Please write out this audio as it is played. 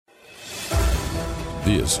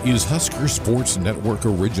This is Husker Sports Network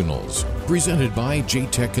Originals, presented by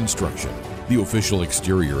J-Tech Construction, the official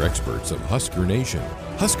exterior experts of Husker Nation.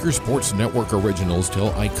 Husker Sports Network Originals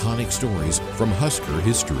tell iconic stories from Husker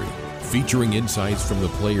history, featuring insights from the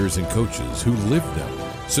players and coaches who lived them.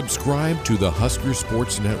 Subscribe to the Husker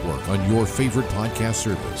Sports Network on your favorite podcast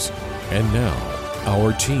service. And now,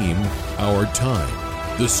 our team, our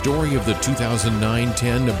time. The story of the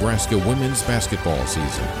 2009-10 Nebraska women's basketball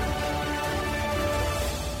season.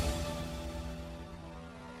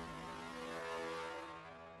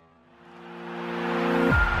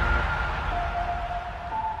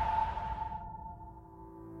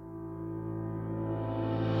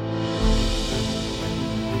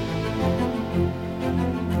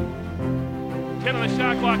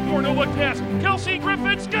 Kelsey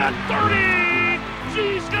Griffin's got 30!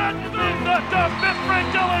 She's got the fifth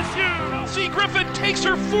ranked LSU! Kelsey Griffin takes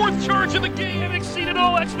her fourth charge of the game and exceeded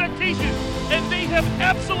all expectations. And they have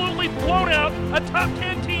absolutely blown out a top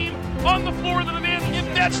 10 team on the floor of the demand. If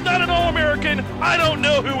that's not an All-American, I don't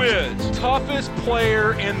know who is. Toughest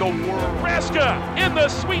player in the world. Nebraska in the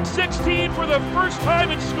Sweet 16 for the first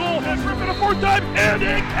time in school has Griffin a fourth time, and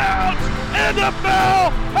it counts! And a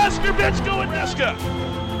foul! Husker bench going. Nebraska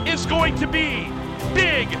is going to be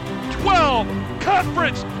Big 12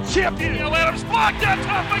 Conference champion. Neil Adams blocked on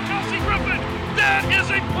top by Kelsey Griffin. That is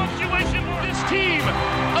a punctuation mark. This team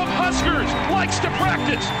of Huskers likes to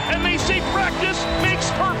practice, and they say practice makes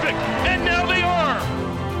perfect, and now they are.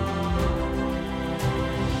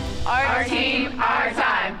 Our team, our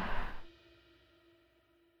time.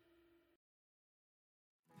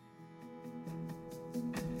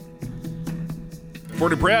 For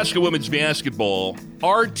Nebraska women's basketball,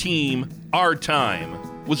 our team, our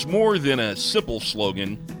time was more than a simple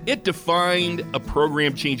slogan. It defined a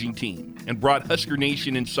program-changing team and brought Husker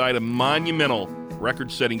Nation inside a monumental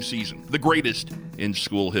record-setting season, the greatest in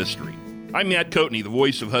school history. I'm Matt Coatney, the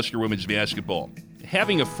voice of Husker women's basketball.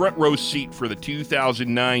 Having a front-row seat for the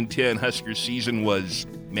 2009-10 Husker season was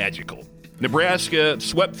magical. Nebraska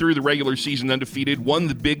swept through the regular season undefeated, won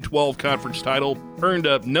the Big 12 conference title, earned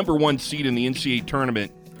a number one seed in the NCAA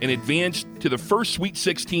tournament, and advanced to the first Sweet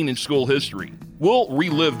 16 in school history. We'll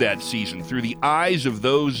relive that season through the eyes of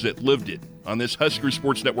those that lived it on this Husker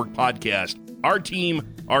Sports Network podcast, Our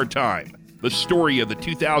Team, Our Time, the story of the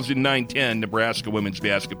 2009-10 Nebraska women's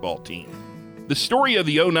basketball team. The story of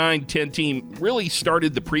the 09-10 team really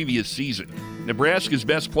started the previous season. Nebraska's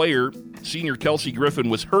best player, senior Kelsey Griffin,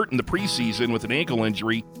 was hurt in the preseason with an ankle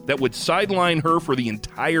injury that would sideline her for the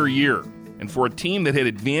entire year. And for a team that had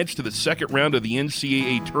advanced to the second round of the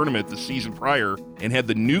NCAA tournament the season prior and had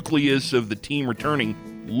the nucleus of the team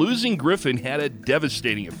returning, losing Griffin had a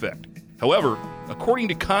devastating effect. However, according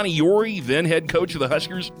to Connie Yori, then head coach of the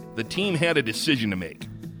Huskers, the team had a decision to make.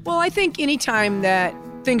 Well, I think anytime that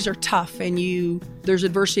things are tough and there's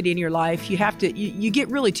adversity in your life, you get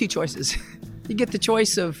really two choices. You get the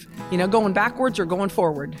choice of, going backwards or going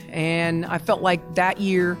forward. And I felt like that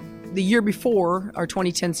year, the year before our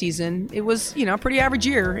 2010 season, it was, a pretty average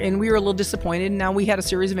year, and we were a little disappointed. Now we had a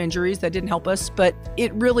series of injuries that didn't help us, but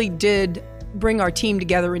it really did bring our team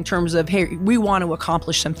together in terms of, hey, we want to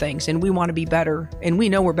accomplish some things and we want to be better, and we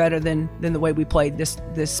know we're better than the way we played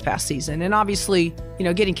this past season. And obviously,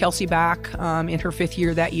 getting Kelsey back in her fifth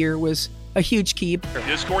year that year was a huge key.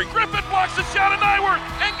 Here's Corey Griffin, blocks the shot of Nyworth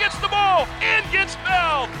and gets the ball and gets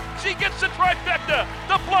fouled. She gets the trifecta,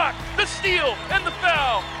 the block, the steal, and the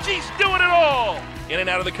foul. She's doing it all. In and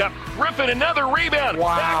out of the cup. Griffin, another rebound.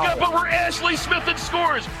 Wow. Back up over Ashley Smith and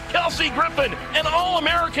scores. Kelsey Griffin, an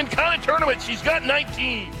All-American kind of tournament. She's got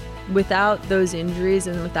 19. Without those injuries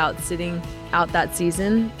and without sitting out that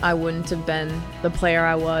season, I wouldn't have been the player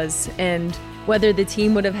I was. And whether the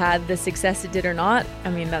team would have had the success it did or not,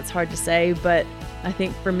 that's hard to say. But I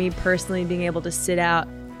think for me personally, being able to sit out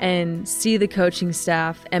and see the coaching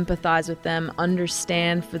staff, empathize with them,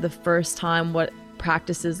 understand for the first time what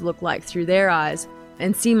practices look like through their eyes,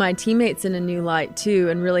 and see my teammates in a new light too,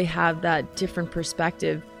 and really have that different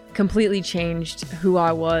perspective, completely changed who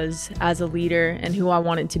I was as a leader and who I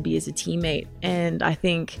wanted to be as a teammate. And I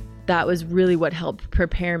think that was really what helped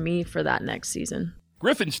prepare me for that next season.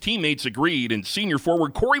 Griffin's teammates agreed, and senior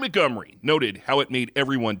forward Corey Montgomery noted how it made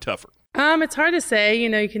everyone tougher. It's hard to say,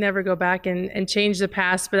 you can never go back and change the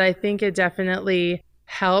past, but I think it definitely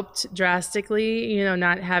helped drastically,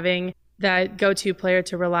 not having that go-to player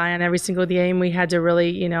to rely on every single game. We had to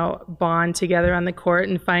really, bond together on the court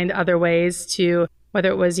and find other ways to, whether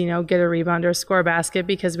it was, get a rebound or score a basket,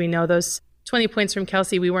 because we know those 20 points from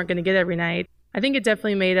Kelsey we weren't going to get every night. I think it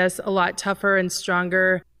definitely made us a lot tougher and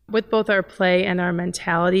stronger with both our play and our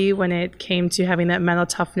mentality when it came to having that mental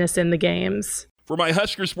toughness in the games. For my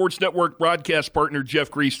Husker Sports Network broadcast partner, Jeff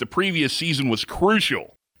Grease, the previous season was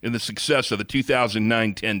crucial in the success of the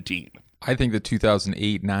 2009-10 team. I think the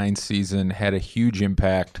 2008-9 season had a huge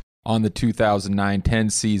impact on the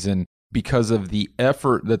 2009-10 season because of the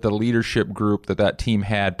effort that the leadership group that team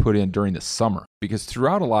had put in during the summer. Because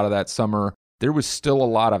throughout a lot of that summer, there was still a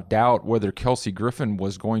lot of doubt whether Kelsey Griffin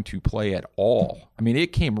was going to play at all. I mean,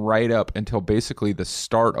 it came right up until basically the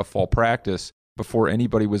start of fall practice before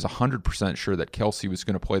anybody was 100% sure that Kelsey was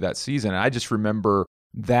going to play that season. And I just remember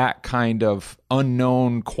that kind of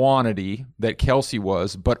unknown quantity that Kelsey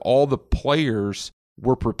was, but all the players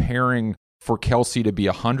were preparing for Kelsey to be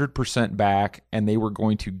 100% back, and they were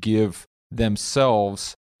going to give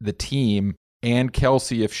themselves, the team, and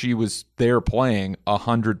Kelsey, if she was there playing,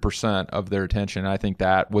 100% of their attention. I think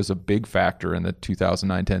that was a big factor in the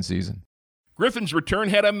 2009-10 season. Griffin's return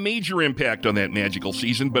had a major impact on that magical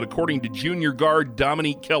season, but according to junior guard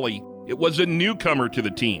Dominique Kelley, it was a newcomer to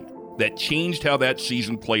the team that changed how that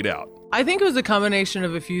season played out. I think it was a combination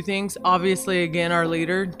of a few things. Obviously, again, our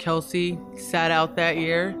leader, Kelsey, sat out that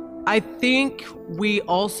year. I think we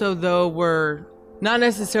also, though, were not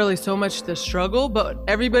necessarily so much the struggle, but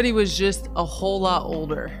everybody was just a whole lot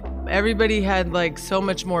older. Everybody had like so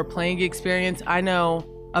much more playing experience. I know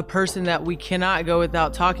a person that we cannot go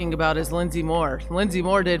without talking about is Lindsey Moore. Lindsey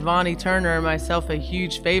Moore did Vonnie Turner and myself a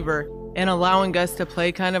huge favor in allowing us to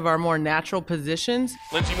play kind of our more natural positions.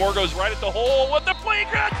 Lindsey Moore goes right at the hole with the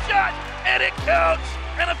playground shot, and it counts,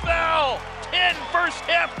 and a foul. 10 first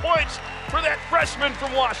half points for that freshman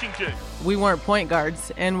from Washington. We weren't point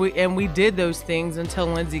guards, and we did those things until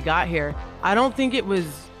Lindsey got here. I don't think it was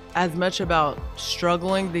as much about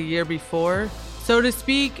struggling the year before, so to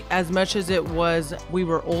speak, as much as it was we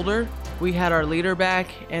were older, we had our leader back,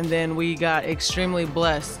 and then we got extremely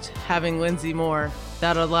blessed having Lindsey Moore.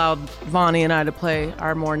 That allowed Vonnie and I to play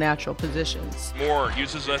our more natural positions. Moore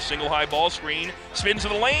uses a single high ball screen, spins to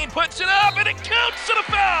the lane, puts it up, and it counts and a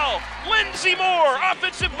foul! Lindsey Moore,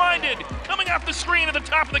 offensive-minded, coming off the screen at the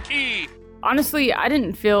top of the key. Honestly, I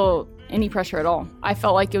didn't feel any pressure at all. I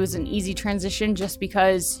felt like it was an easy transition just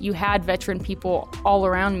because you had veteran people all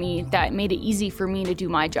around me that made it easy for me to do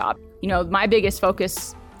my job. You know, my biggest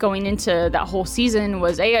focus going into that whole season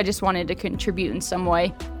was A, I just wanted to contribute in some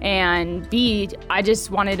way, and B, I just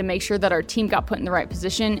wanted to make sure that our team got put in the right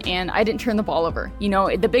position and I didn't turn the ball over. You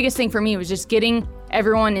know, the biggest thing for me was just getting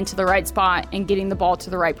everyone into the right spot and getting the ball to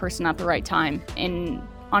the right person at the right time. And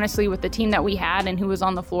honestly, with the team that we had and who was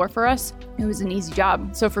on the floor for us, it was an easy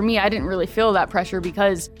job. So for me, I didn't really feel that pressure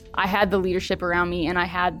because I had the leadership around me and I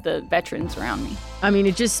had the veterans around me. I mean,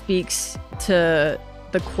 it just speaks to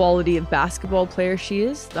the quality of basketball player she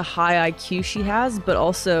is, the high IQ she has, but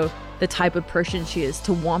also the type of person she is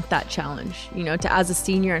to want that challenge. You know, to as a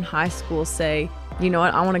senior in high school say, you know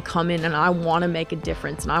what, I want to come in and I want to make a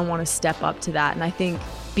difference and I want to step up to that. And I think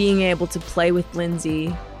being able to play with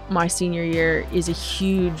Lindsey my senior year is a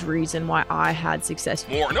huge reason why I had success.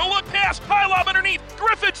 Moore, no look pass, high lob underneath,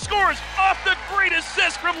 Griffin scores off the great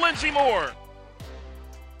assist from Lindsey Moore.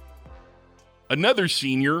 Another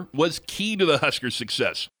senior was key to the Huskers'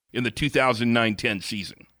 success in the 2009-10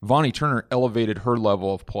 season. Vonnie Turner elevated her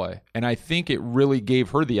level of play, and I think it really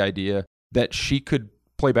gave her the idea that she could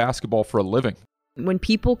play basketball for a living. When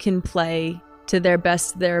people can play to their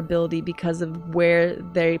best of their ability because of where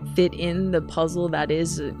they fit in the puzzle that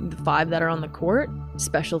is the five that are on the court,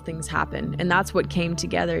 special things happen. And that's what came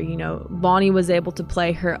together. You know, Vonnie was able to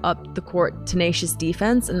play her up the court tenacious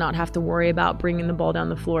defense and not have to worry about bringing the ball down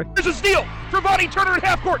the floor. There's a steal for Vonnie Turner at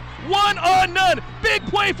half court. 1-on-none. Big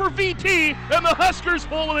play for VT, and the Huskers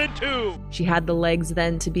pull it in two. She had the legs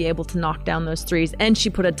then to be able to knock down those threes, and she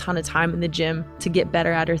put a ton of time in the gym to get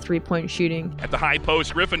better at her three-point shooting. At the high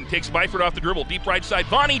post, Griffin takes Byford off the dribble. Deep right side.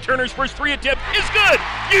 Vonnie Turner's first three attempt is good.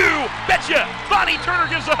 You betcha. Vonnie Turner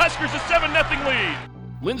gives the Huskers a 7-0 lead.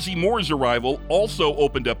 Lindsey Moore's arrival also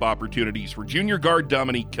opened up opportunities for junior guard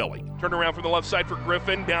Dominique Kelley. Turn around from the left side for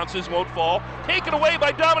Griffin. Bounces, won't fall. Taken away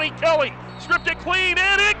by Dominique Kelley. Stripped it clean,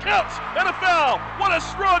 and it counts. And a foul. What a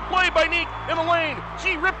strong play by Neek in the lane.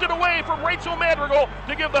 She ripped it away from Rachel Madrigal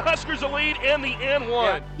to give the Huskers a lead and the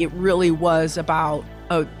N1. It really was about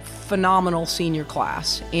a phenomenal senior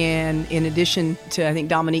class. And in addition to, I think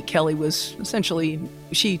Dominique Kelley was essentially,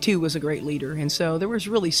 she too was a great leader. And so there was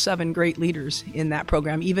really 7 great leaders in that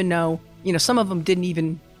program, even though, you know, some of them didn't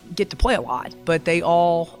even get to play a lot, but they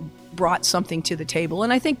all brought something to the table.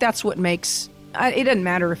 And I think that's what makes, it doesn't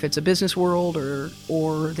matter if it's a business world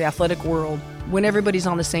or the athletic world, when everybody's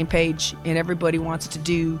on the same page and everybody wants to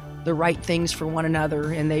do the right things for one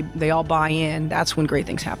another and they all buy in, that's when great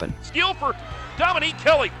things happen. Steal for Dominique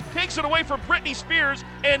Kelley. Takes it away from Brittany Spears,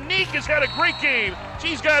 and Neek has had a great game.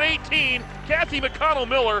 She's got 18. Kathy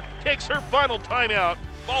McConnell-Miller takes her final timeout.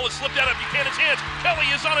 Ball is slipped out of Buchanan's hands. Kelley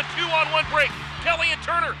is on a 2-on-1 break. Kelley and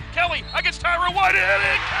Turner. Kelley against Tyra White, and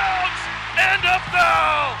it counts! And a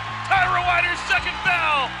foul! Tyra White's second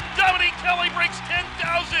foul. Dominique Kelley breaks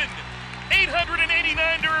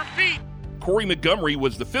 10,889 to her feet. Corey Montgomery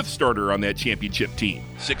was the fifth starter on that championship team.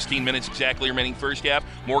 16 minutes exactly remaining first half.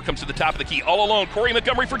 Moore comes to the top of the key all alone. Corey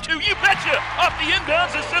Montgomery for two. You betcha! Off the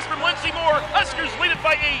inbounds assist from Lindsey Moore. Huskers lead it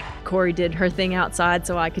by 8. Corey did her thing outside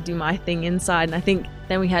so I could do my thing inside. And I think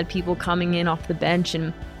then we had people coming in off the bench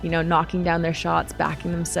and, knocking down their shots,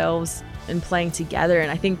 backing themselves and playing together. And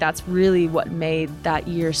I think that's really what made that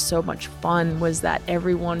year so much fun, was that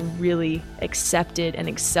everyone really accepted and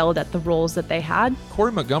excelled at the roles that they had.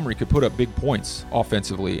 Corey Montgomery could put up big points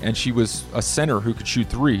offensively, and she was a center who could shoot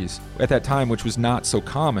threes at that time, which was not so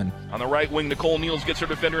common. On the right wing, Nicole Niels gets her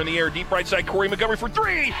defender in the air. Deep right side, Corey Montgomery for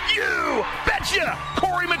 3. You betcha!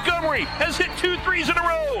 Corey Montgomery has hit 2 threes in a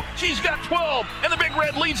row. She's got 12, and the Big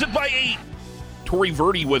Red leads it by 8. Tori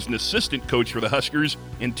Verdi was an assistant coach for the Huskers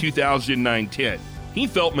in 2009-10. He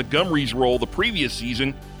felt Montgomery's role the previous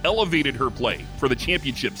season elevated her play for the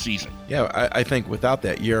championship season. Yeah, I think without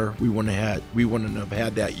that year, we wouldn't have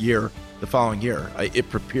had that year the following year. It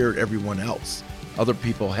prepared everyone else. Other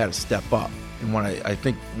people had to step up. And I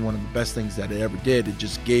think one of the best things that it ever did, it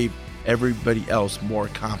just gave everybody else more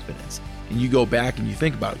confidence. And you go back and you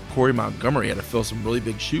think about it, Corey Montgomery had to fill some really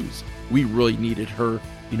big shoes. We really needed her,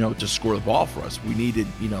 to score the ball for us. We needed,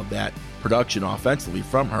 that production offensively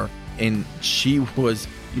from her. And she was,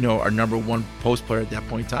 our number one post player at that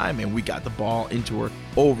point in time. And we got the ball into her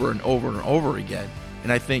over and over and over again.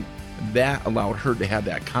 And I think that allowed her to have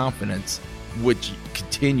that confidence, which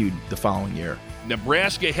continued the following year.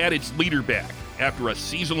 Nebraska had its leader back after a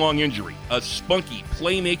season-long injury, a spunky,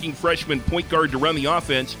 playmaking freshman point guard to run the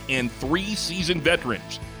offense, and 3 seasoned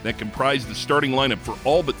veterans that comprised the starting lineup for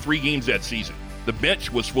all but 3 games that season. The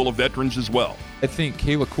bench was full of veterans as well. I think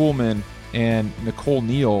Kayla Kuhlman and Nicole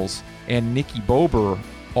Niels and Nikki Bober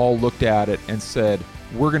all looked at it and said,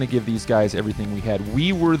 we're going to give these guys everything we had.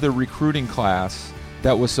 We were the recruiting class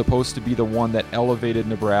that was supposed to be the one that elevated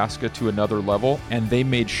Nebraska to another level, and they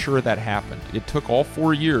made sure that happened. It took all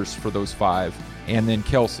 4 years for those 5, and then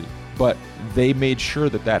Kelsey. But they made sure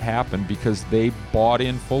that happened because they bought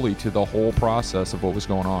in fully to the whole process of what was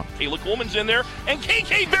going on. Kayla Kuhlman's in there, and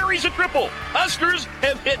KK buries a triple. Huskers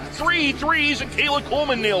have hit 3 threes, and Kayla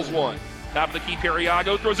Kuhlman nails 1. Top of the key,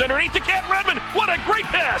 Perriago throws underneath to Kat Redmond. What a great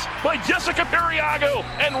pass by Jessica Perriago,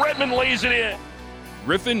 and Redmond lays it in.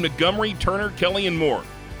 Griffin, Montgomery, Turner, Kelley, and Moore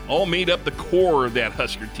all made up the core of that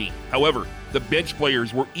Husker team. However, the bench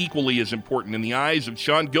players were equally as important in the eyes of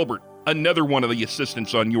Sean Gilbert, another one of the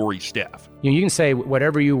assistants on Yori's staff. You can say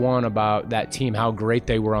whatever you want about that team, how great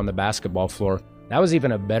they were on the basketball floor. That was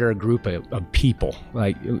even a better group of people.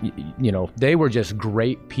 They were just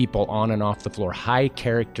great people on and off the floor, high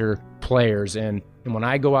character players. And when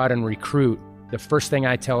I go out and recruit, the first thing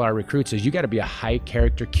I tell our recruits is you got to be a high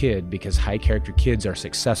character kid, because high character kids are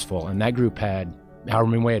successful. And that group had,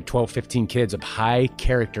 we had 12, 15 kids of high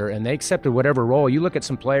character, and they accepted whatever role. You look at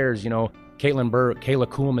some players, Caitlin Burke, Kayla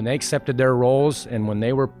Kuhlman, they accepted their roles, and when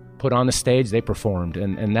they were put on the stage, they performed.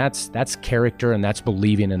 And that's character, and that's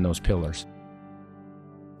believing in those pillars.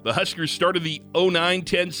 The Huskers started the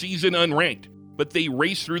 09-10 season unranked, but they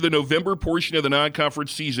raced through the November portion of the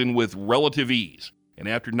non-conference season with relative ease. And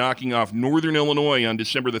after knocking off Northern Illinois on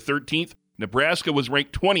December the 13th, Nebraska was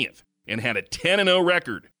ranked 20th and had a 10-0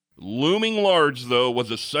 record. Looming large, though, was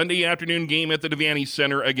a Sunday afternoon game at the Devaney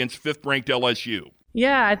Center against 5th-ranked LSU.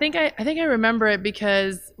 Yeah, I think I remember it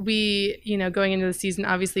because we, going into the season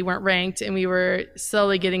obviously weren't ranked, and we were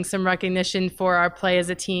slowly getting some recognition for our play as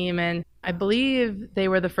a team. And I believe they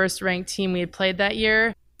were the first ranked team we had played that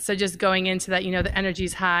year. So just going into that, the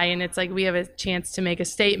energy's high, and it's like we have a chance to make a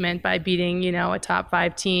statement by beating, a top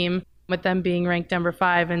 5 team, with them being ranked number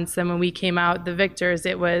 5. And so when we came out the victors,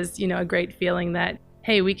 it was, a great feeling that,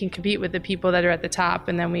 hey, we can compete with the people that are at the top.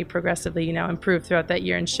 And then we progressively, improved throughout that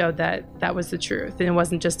year and showed that that was the truth. And it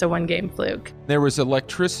wasn't just a 1-game fluke. There was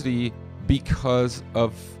electricity because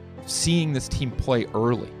of seeing this team play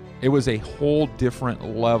early. It was a whole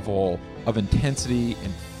different level of intensity,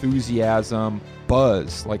 enthusiasm,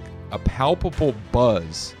 buzz, like a palpable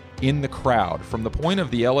buzz in the crowd. From the point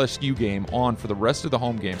of the LSU game on for the rest of the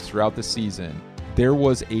home games throughout the season, there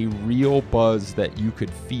was a real buzz that you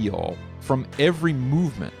could feel from every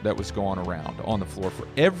movement that was going around on the floor. For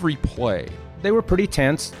every play, They were pretty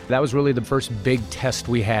tense. That was really the first big test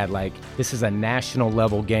we had. Like, this is a national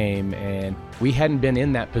level game, and we hadn't been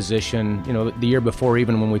in that position, the year before.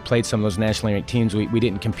 Even when we played some of those nationally ranked teams, we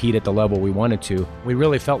didn't compete at the level we wanted to. We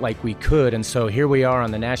really felt like we could, and so here we are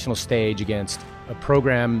on the national stage against a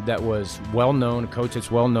program that was well-known, a coach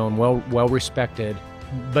that's well-known, well-respected.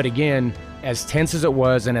 But again, as tense as it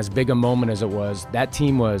was and as big a moment as it was, that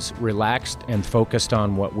team was relaxed and focused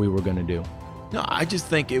on what we were going to do. No, I just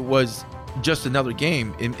think it was just another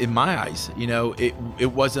game in my eyes.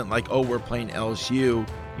 It wasn't like, oh, we're playing LSU,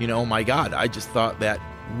 oh my God. I just thought that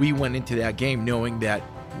we went into that game knowing that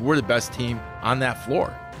we're the best team on that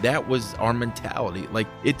floor. That was our mentality. Like,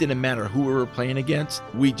 it didn't matter who we were playing against.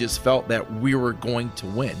 We just felt that we were going to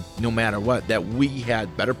win no matter what, that we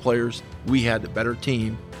had better players, we had the better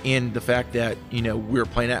team, and the fact that, we were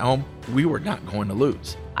playing at home, we were not going to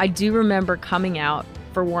lose. I do remember coming out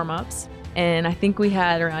for warm-ups, and I think we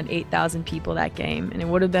had around 8,000 people that game, and it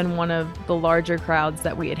would have been one of the larger crowds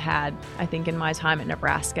that we had, I think, in my time at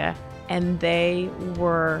Nebraska, and they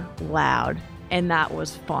were loud. And that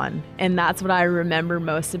was fun. And that's what I remember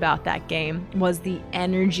most about that game, was the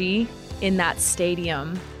energy in that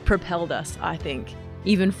stadium propelled us, I think,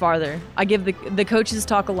 even farther. I give the coaches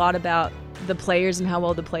talk a lot about the players and how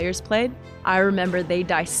well the players played. I remember they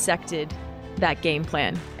dissected that game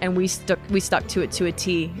plan, and we stuck to it to a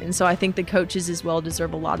T. And so I think the coaches as well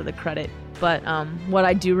deserve a lot of the credit. But what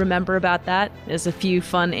I do remember about that is a few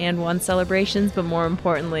fun and one celebrations, but more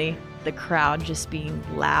importantly, the crowd just being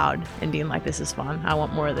loud and being like, this is fun. I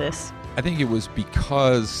want more of this. I think it was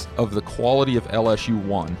because of the quality of LSU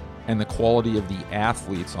 1 and the quality of the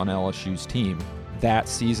athletes on LSU's team that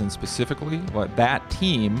season specifically. But that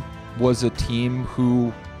team was a team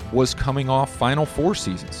who was coming off Final Four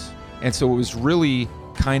seasons. And so it was really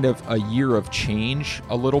kind of a year of change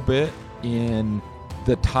a little bit in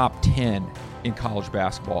the top 10 in college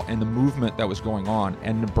basketball and the movement that was going on.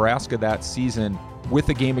 And Nebraska that season, with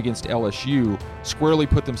a game against LSU, squarely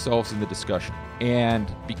put themselves in the discussion.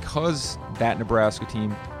 And because that Nebraska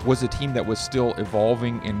team was a team that was still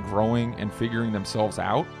evolving and growing and figuring themselves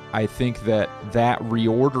out, I think that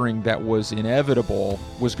reordering that was inevitable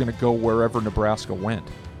was going to go wherever Nebraska went.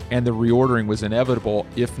 And the reordering was inevitable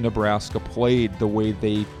if Nebraska played the way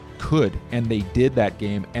they could. And they did that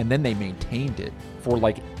game, and then they maintained it for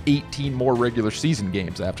like 18 more regular season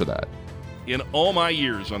games after that. In all my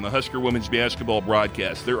years on the Husker women's basketball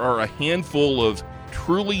broadcast, there are a handful of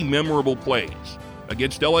truly memorable plays.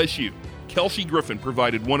 Against LSU, Kelsey Griffin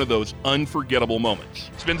provided one of those unforgettable moments.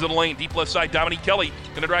 Spins in the lane, deep left side, Dominique Kelley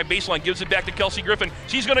going to drive baseline, gives it back to Kelsey Griffin.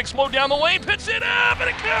 She's going to explode down the lane, picks it up, and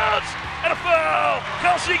it counts! And a foul!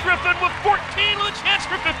 Kelsey Griffin with 14 with a chance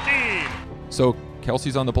for 15! So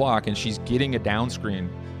Kelsey's on the block, and she's getting a down screen,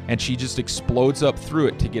 and she just explodes up through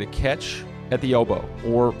it to get a catch at the elbow,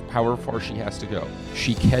 or however far she has to go.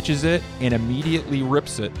 She catches it and immediately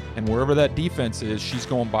rips it, and wherever that defense is, she's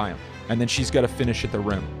going by them. And then she's got to finish at the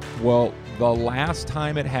rim. Well, the last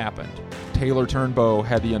time it happened, Taylor Turnbow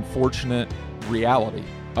had the unfortunate reality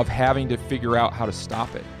of having to figure out how to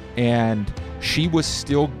stop it. And she was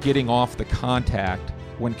still getting off the contact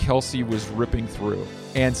when Kelsey was ripping through.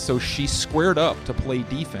 And so she squared up to play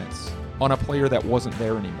defense on a player that wasn't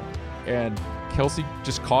there anymore. And Kelsey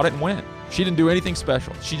just caught it and went. She didn't do anything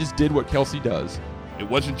special. She just did what Kelsey does. It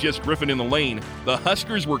wasn't just Griffin in the lane. The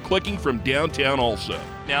Huskers were clicking from downtown also.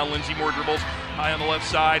 Now Lindsey Moore dribbles high on the left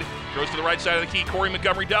side, goes to the right side of the key. Corey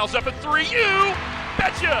Montgomery dials up at three. You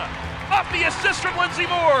betcha! Off the assist from Lindsey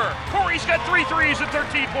Moore. Corey's got 3 threes and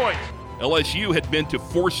 13 points. LSU had been to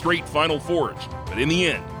 4 straight Final Fours, but in the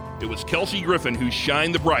end, it was Kelsey Griffin who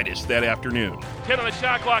shined the brightest that afternoon. 10 on the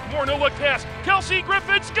shot clock. Moore no-look pass. Kelsey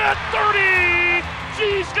Griffin's got 30!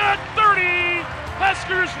 She's got 30!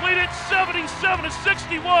 Huskers lead it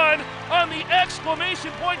 77-61 on the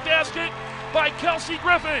exclamation point basket by Kelsey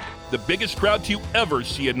Griffin. The biggest crowd to ever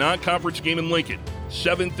see a non-conference game in Lincoln.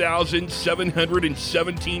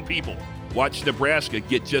 7,717 people watched Nebraska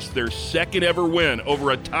get just their second ever win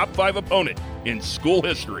over a top 5 opponent in school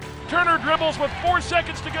history. Turner dribbles with 4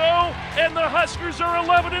 seconds to go, and the Huskers are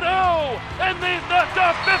 11-0, and they've knocked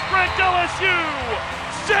off 5th-ranked LSU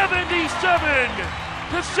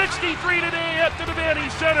 77-63 today at the Devaney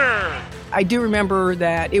Center. I do remember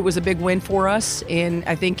that it was a big win for us, and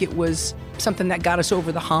I think it was something that got us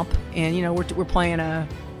over the hump. And we're playing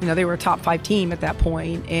they were a top 5 team at that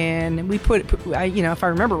point, and we if I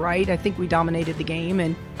remember right, I think we dominated the game,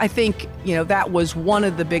 and I think that was one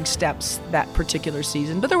of the big steps that particular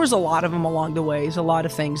season. But there was a lot of them along the way, a lot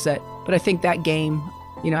of things but I think that game,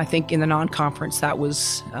 I think in the non-conference, that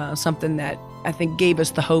was something that I think gave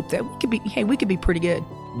us the hope that we could be pretty good.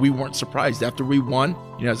 we weren't surprised. After we won,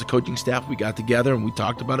 as a coaching staff, we got together and we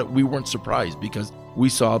talked about it. We weren't surprised because we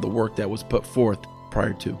saw the work that was put forth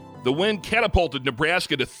prior to. The win catapulted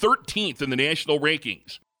Nebraska to 13th in the national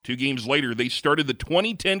rankings. 2 games later, they started the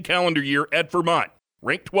 2010 calendar year at Vermont,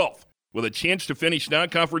 ranked 12th, with a chance to finish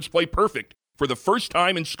non-conference play perfect for the first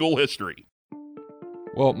time in school history.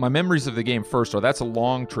 Well, my memories of the game first are that's a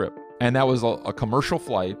long trip, and that was a commercial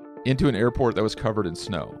flight into an airport that was covered in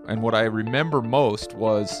snow. And what I remember most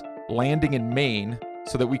was landing in Maine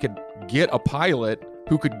so that we could get a pilot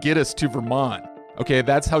who could get us to Vermont. Okay,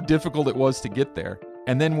 that's how difficult it was to get there.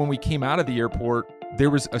 And then when we came out of the airport, there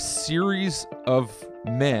was a series of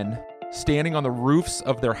men standing on the roofs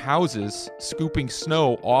of their houses, scooping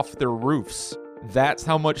snow off their roofs. That's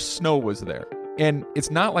how much snow was there. And it's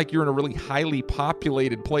not like you're in a really highly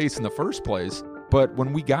populated place in the first place, but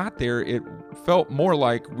when we got there, it felt more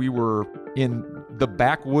like we were in the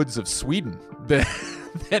backwoods of Sweden than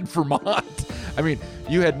Vermont. I mean,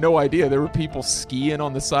 you had no idea. There were people skiing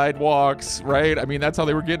on the sidewalks, right? I mean, that's how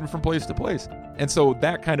they were getting from place to place. And so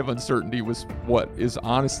that kind of uncertainty was what is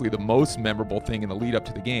honestly the most memorable thing in the lead up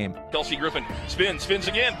to the game. Kelsey Griffin spins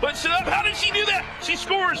again, puts it up. How did she do that? She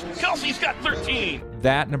scores. Kelsey's got 13.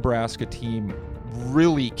 That Nebraska team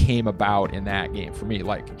really came about in that game for me.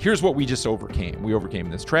 Like, here's what we just overcame. We overcame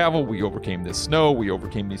this travel. We overcame this snow. We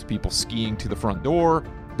overcame these people skiing to the front door.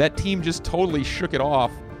 That team just totally shook it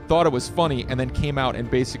off, thought it was funny, and then came out and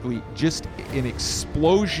basically just an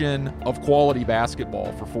explosion of quality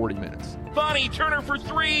basketball for 40 minutes. Bonnie Turner for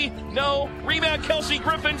 3. No. Rebound. Kelsey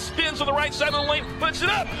Griffin spins on the right side of the lane, puts it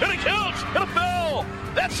up, and it counts, and a foul.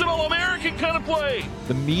 That's an All-American kind of play.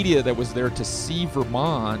 The media that was there to see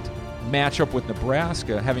Vermont match up with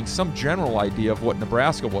Nebraska, having some general idea of what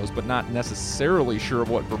Nebraska was, but not necessarily sure of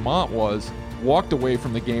what Vermont was, walked away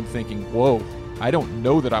from the game thinking, whoa, I don't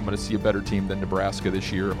know that I'm going to see a better team than Nebraska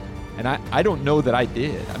this year. And I don't know that I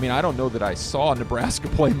did. I mean, I don't know that I saw Nebraska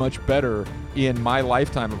play much better in my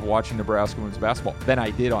lifetime of watching Nebraska women's basketball than I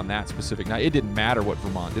did on that specific night. It didn't matter what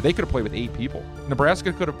Vermont did. They could have played with 8 people.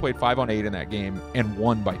 Nebraska could have played 5-on-8 in that game and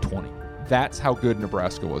won by 20. That's how good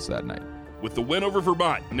Nebraska was that night. With the win over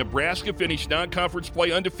Vermont, Nebraska finished non-conference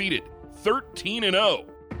play undefeated, 13-0.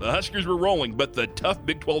 The Huskers were rolling, but the tough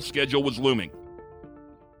Big 12 schedule was looming.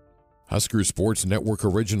 Husker Sports Network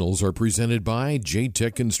Originals are presented by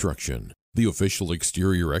J-Tech Construction, the official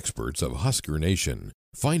exterior experts of Husker Nation.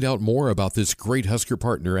 Find out more about this great Husker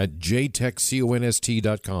partner at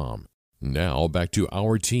jtechconst.com. Now back to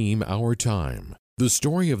Our Team, Our Time, the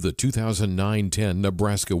story of the 2009-10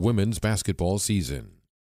 Nebraska women's basketball season.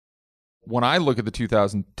 When I look at the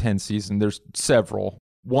 2010 season, there's several.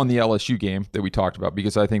 One, the LSU game that we talked about,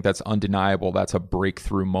 because I think that's undeniable. That's a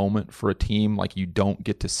breakthrough moment for a team like you don't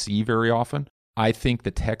get to see very often. I think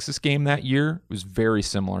the Texas game that year was very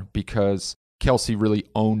similar because Kelsey really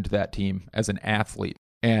owned that team as an athlete.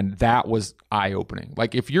 And that was eye-opening.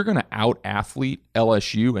 Like, if you're going to out-athlete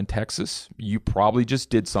LSU and Texas, you probably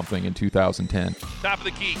just did something in 2010. Top of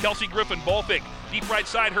the key, Kelsey Griffin, ball fake. Deep right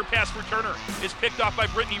side, her pass for Turner is picked off by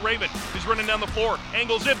Brittany Raven, who's running down the floor.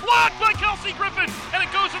 Angles in, blocked by Kelsey Griffin, and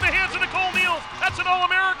it goes in the hands of Nicole Niels. That's an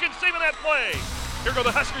All-American saving that play. Here go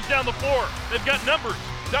the Huskers down the floor. They've got numbers.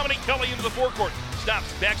 Dominique Kelley into the forecourt.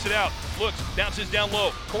 Stops, backs it out, looks, bounces down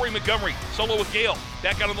low. Corey Montgomery, solo with Gale.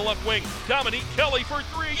 Back out on the left wing. Dominique Kelley for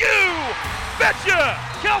 3. You betcha!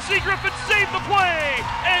 Kelsey Griffin saved the play,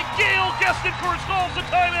 and Gale Gestenfors calls the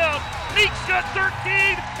timeout. Meek's got 13,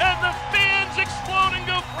 and the fans explode and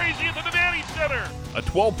go crazy at the Devaney Center. A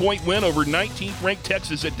 12-point win over 19th-ranked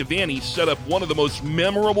Texas at Devaney set up one of the most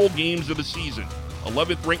memorable games of the season.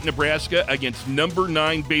 11th-ranked Nebraska against number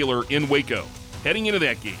 9 Baylor in Waco. Heading into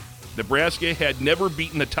that game, Nebraska had never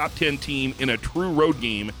beaten a top 10 team in a true road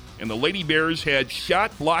game, and the Lady Bears had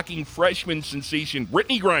shot-blocking freshman sensation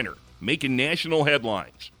Brittany Griner making national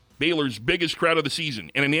headlines. Baylor's biggest crowd of the season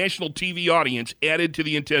and a national TV audience added to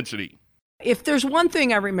the intensity. If there's one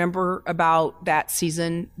thing I remember about that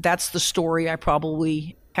season, that's the story I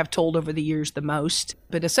probably have told over the years the most.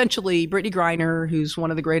 But essentially, Brittany Griner, who's one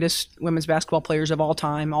of the greatest women's basketball players of all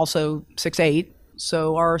time, also 6'8".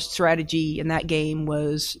 So our strategy in that game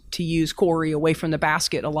was to use Corey away from the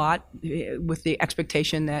basket a lot, with the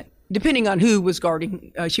expectation that depending on who was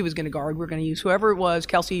guarding, she was going to guard. We're going to use whoever it was,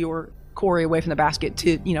 Kelsey or Corey, away from the basket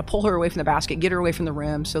to, pull her away from the basket, get her away from the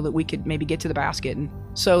rim so that we could maybe get to the basket. And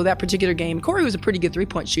so that particular game, Corey was a pretty good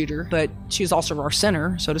three-point shooter, but she was also our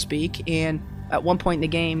center, so to speak. And at one point in the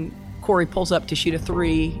game, Corey pulls up to shoot a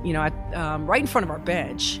 3, right in front of our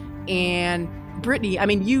bench. And Brittany, I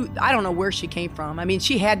don't know where she came from.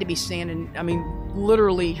 She had to be standing,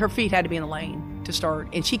 literally her feet had to be in the lane to start.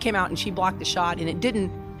 And she came out and she blocked the shot, and it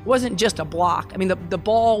didn't wasn't just a block. I mean, the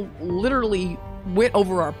ball literally went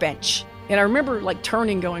over our bench. And I remember like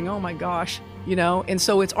turning going, oh my gosh, and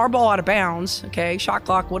so it's our ball out of bounds, okay, shot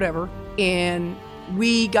clock, whatever. And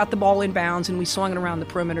we got the ball in bounds and we swung it around the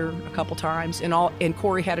perimeter a couple times and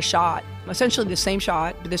Corey had a shot, essentially the same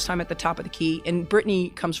shot, but this time at the top of the key. And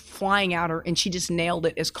Brittany comes flying at her and she just nailed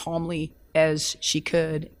it as calmly as she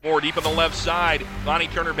could. Moore deep on the left side. Bonnie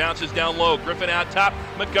Turner bounces down low. Griffin out top.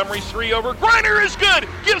 Montgomery's 3 over. Griner is good.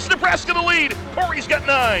 Gives Nebraska the lead. Corey's got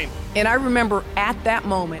 9. And I remember at that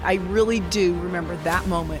moment, I really do remember that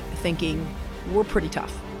moment thinking, we're pretty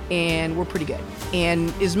tough and we're pretty good.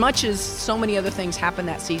 And as much as so many other things happened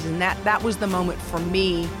that season, that was the moment for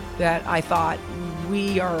me that I thought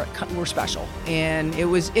we're special. And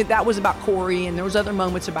that was about Corey, and there was other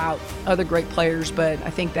moments about other great players, but I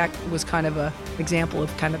think that was kind of a example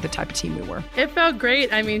of kind of the type of team we were. It felt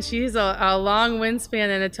great. I mean, she's a long wingspan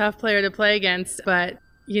and a tough player to play against, but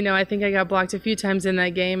I think I got blocked a few times in that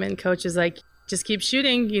game, and coach is like, just keep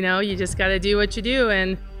shooting, you just got to do what you do.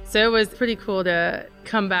 And so it was pretty cool to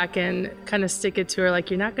come back and kind of stick it to her, like,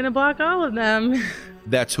 you're not going to block all of them.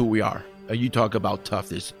 That's who we are. You talk about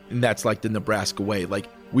toughness, and that's like the Nebraska way. Like,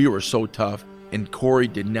 we were so tough, and Corey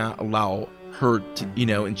did not allow her to,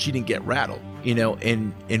 and she didn't get rattled,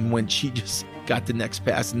 and when she just got the next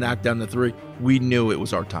pass and knocked down the 3, we knew it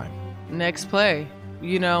was our time. Next play,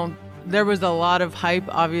 there was a lot of hype,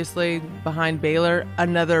 obviously, behind Baylor,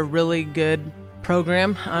 another really good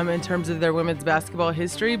program in terms of their women's basketball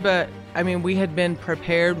history. But, I mean, we had been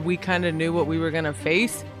prepared. We kind of knew what we were going to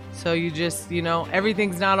face. So you just,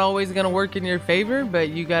 everything's not always going to work in your favor, but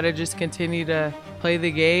you got to just continue to play the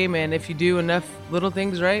game. And if you do enough little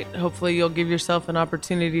things right, hopefully you'll give yourself an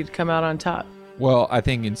opportunity to come out on top. Well, I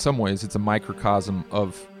think in some ways it's a microcosm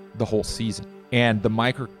of the whole season, and the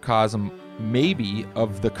microcosm maybe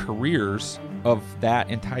of the careers of that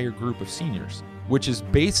entire group of seniors, which is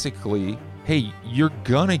basically, hey, you're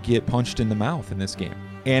gonna get punched in the mouth in this game,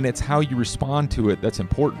 and it's how you respond to it that's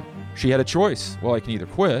important. She had a choice. Well, I can either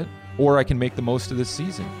quit or I can make the most of this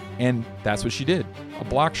season, and that's what she did. A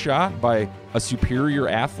block shot by a superior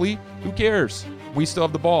athlete, who cares? We still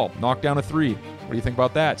have the ball. Knock down a 3. What do you think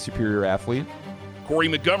about that, superior athlete? Corey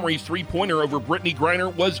Montgomery's 3-pointer over Brittany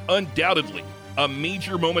Griner was undoubtedly a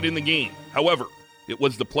major moment in the game. However, it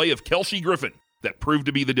was the play of Kelsey Griffin that proved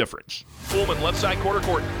to be the difference. Pullman, left side quarter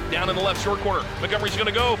court, down in the left short corner. Montgomery's going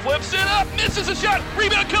to go, flips it up, misses a shot,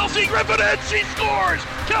 rebound Kelsey Griffin, and she scores!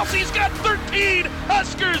 Kelsey's got 13,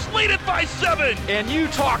 Huskers lead it by 7. And you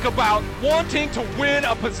talk about wanting to win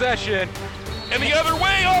a possession. And the other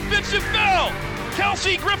way, offensive foul!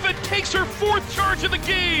 Kelsey Griffin takes her 4th charge of the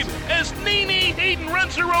game as Nene Hayden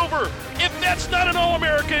runs her over. If that's not an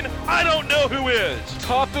All-American, I don't know who is.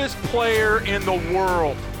 Toughest player in the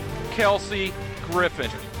world, Kelsey Griffin.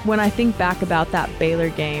 When I think back about that Baylor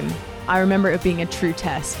game, I remember it being a true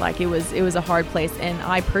test. Like, it was a hard place, and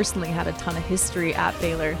I personally had a ton of history at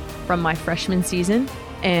Baylor from my freshman season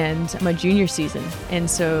and my junior season. And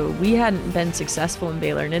so we hadn't been successful in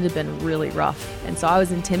Baylor, and it had been really rough. And so I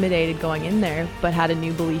was intimidated going in there, but had a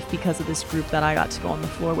new belief because of this group that I got to go on the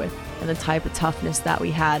floor with and the type of toughness that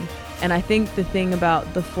we had. And I think the thing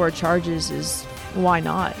about the 4 charges is, why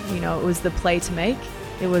not? It was the play to make.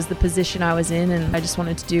 It was the position I was in, and I just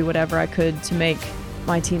wanted to do whatever I could to make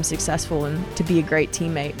my team successful and to be a great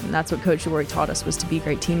teammate. And that's what Coach Yori taught us, was to be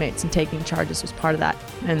great teammates, and taking charges was part of that.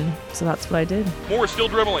 And so that's what I did. Moore still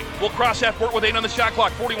dribbling. We'll cross half court with 8 on the shot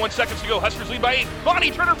clock. 41 seconds to go. Huskers lead by 8.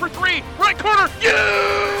 Bonnie Turner for 3. Right corner.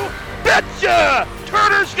 You betcha!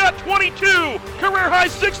 Turner's got 22. Career high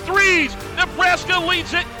 6 threes. Nebraska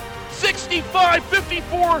leads it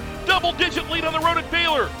 65-54. Double-digit lead on the road at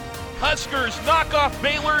Baylor. Huskers knock off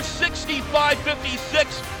Baylor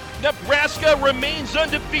 65-56. Nebraska remains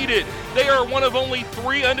undefeated. They are one of only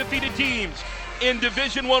 3 undefeated teams in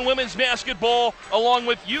Division I women's basketball, along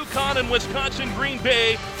with UConn and Wisconsin Green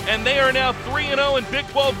Bay, and they are now 3-0 in Big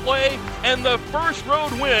 12 play, and the first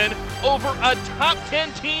road win over a top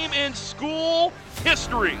 10 team in school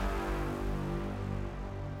history.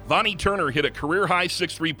 Vonnie Turner hit a career-high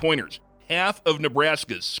 6 3-pointers, half of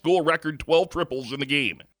Nebraska's school record 12 triples in the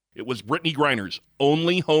game. It was Brittany Griner's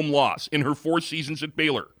only home loss in her 4 seasons at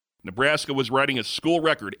Baylor. Nebraska was riding a school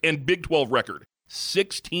record and Big 12 record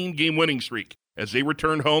 16-game winning streak as they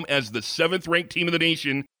returned home as the 7th-ranked team in the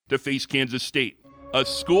nation to face Kansas State. A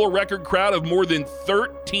school record crowd of more than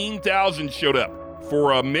 13,000 showed up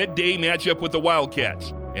for a midday matchup with the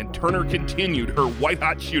Wildcats. and Turner continued her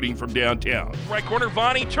white-hot shooting from downtown. Right corner,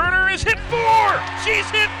 Vonnie Turner has hit 4! She's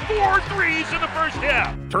hit 4 threes in the first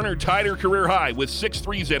half. Turner tied her career high with 6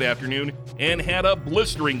 threes that afternoon and had a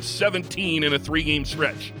blistering 17 in a 3-game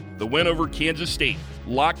stretch. The win over Kansas State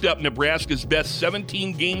locked up Nebraska's best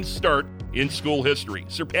 17-game start in school history,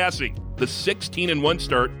 surpassing the 16-1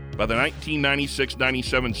 start by the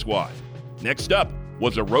 1996-97 squad. Next up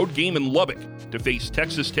was a road game in Lubbock to face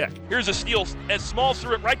Texas Tech. Here's a steal as Smalls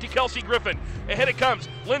threw it right to Kelsey Griffin. Ahead it comes,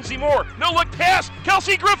 Lindsey Moore. No-look pass,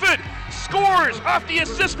 Kelsey Griffin scores off the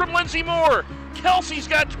assist from Lindsey Moore. Kelsey's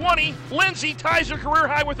got 20. Lindsey ties her career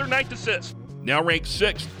high with her 9th assist. Now ranked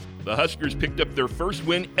 6th, the Huskers picked up their first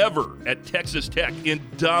win ever at Texas Tech in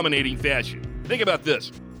dominating fashion. Think about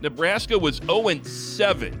this. Nebraska was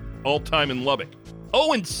 0-7 all-time in Lubbock.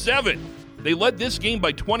 0-7. They led this game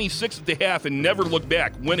by 26 at the half and never looked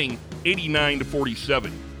back, winning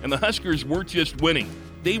 89-47. And the Huskers weren't just winning,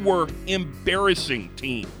 they were embarrassing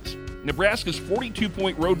teams. Nebraska's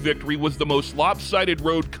 42-point road victory was the most lopsided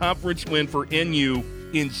road conference win for NU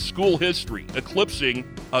in school history, eclipsing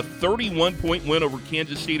a 31-point win over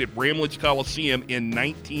Kansas State at Bramlage Coliseum in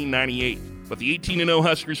 1998. But the 18-0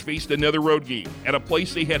 Huskers faced another road game at a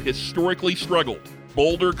place they had historically struggled,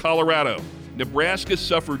 Boulder, Colorado. Nebraska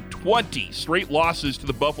suffered 20 straight losses to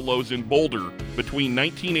the Buffaloes in Boulder between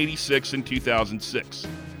 1986 and 2006.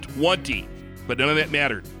 20. But none of that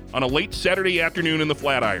mattered. On a late Saturday afternoon in the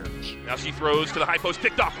Flatirons. Now she throws to the high post,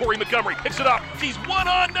 picked off. Corey Montgomery picks it up. She's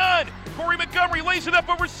 1-on-none. Corey Montgomery lays it up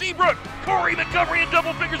over Seabrook. Corey Montgomery in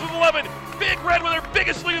double figures with 11. Big Red with her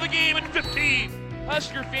biggest lead of the game at 15.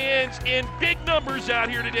 Husker fans in big numbers out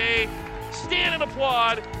here today. Stand and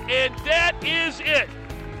applaud, and that is it.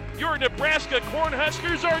 Your Nebraska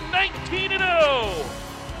Cornhuskers are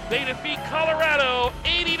 19-0. They defeat Colorado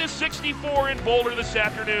 80-64 in Boulder this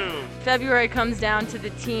afternoon. February comes down to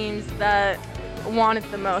the teams that want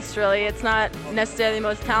it the most, really. It's not necessarily the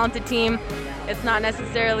most talented team. It's not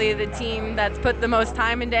necessarily the team that's put the most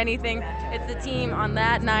time into anything. It's the team on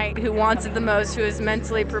that night who wants it the most, who is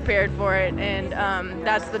mentally prepared for it, and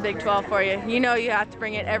that's the Big 12 for you. You know you have to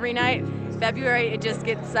bring it every night. February, it just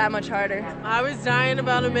gets that much harder. I was dying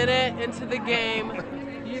about a minute into the game.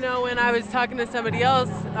 You know, when I was talking to somebody else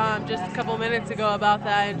just a couple minutes ago about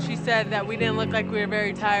that, and she said that we didn't look like we were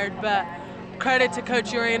very tired, but credit to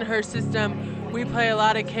Coach Yori and her system. We play a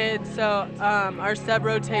lot of kids, so our sub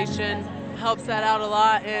rotation helps that out a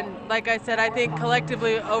lot. And like I said, I think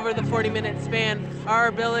collectively over the 40-minute span, our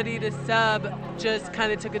ability to sub just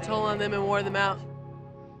kind of took a toll on them and wore them out.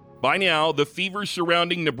 By now, the fever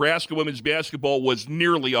surrounding Nebraska women's basketball was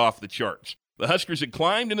nearly off the charts. The Huskers had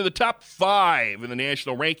climbed into the top 5 in the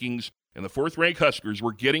national rankings, and the 4th-ranked Huskers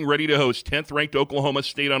were getting ready to host 10th-ranked Oklahoma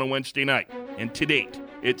State on a Wednesday night. And to date,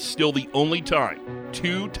 it's still the only time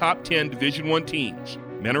 2 top 10 Division I teams,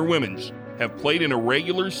 men or women's, have played in a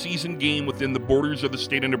regular season game within the borders of the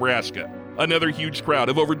state of Nebraska. Another huge crowd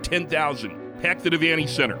of over 10,000 packed the Devaney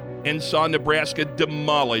Center and saw Nebraska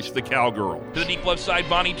demolish the Cowgirls. To the deep left side,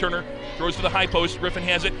 Vonnie Turner throws to the high post. Griffin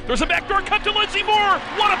has it. There's a backdoor cut to Lindsey Moore.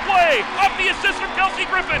 What a play! Off the assist from Kelsey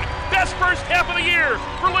Griffin. Best first half of the year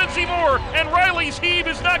for Lindsey Moore. And Riley's heave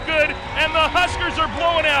is not good. And the Huskers are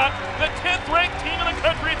blowing out the 10th-ranked team in the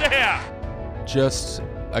country at the half. Just,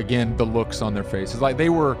 again, the looks on their faces. Like they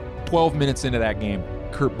were 12 minutes into that game.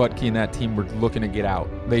 Kurt Butke and that team were looking to get out.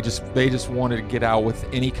 They just wanted to get out with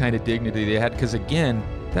any kind of dignity they had. Because, again,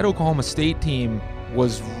 that Oklahoma State team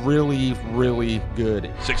was really, really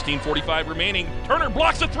good. 16:45 remaining. Turner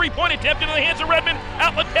blocks a three-point attempt into the hands of Redmond.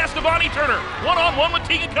 Outlet pass to Vonnie Turner. One-on-one with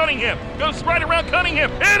Tegan Cunningham. Goes right around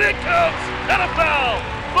Cunningham. And it comes. And a foul.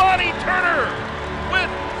 Vonnie Turner with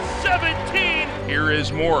 17. Here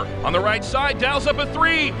is Moore. On the right side, dials up a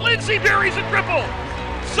three. Lindsey buries a triple.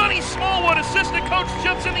 Sonny Smallwood, assistant coach,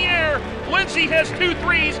 jumps in the air. Lindsey has 2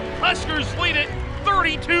 threes. Huskers lead it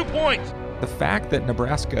 32 points. The fact that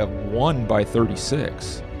Nebraska won by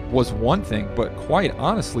 36 was one thing, but quite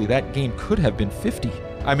honestly, that game could have been 50.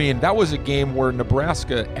 I mean, that was a game where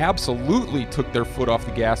Nebraska absolutely took their foot off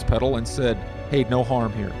the gas pedal and said, hey, no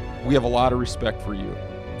harm here. We have a lot of respect for you.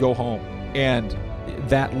 Go home. And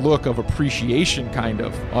that look of appreciation kind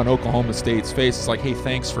of on Oklahoma State's face is like, hey,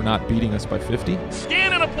 thanks for not beating us by 50.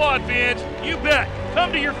 Stand and applaud, fans. You bet.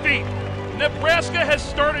 Come to your feet. Nebraska has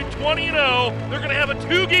started 20-0. They're going to have a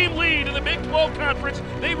 2-game lead in the Big 12 Conference.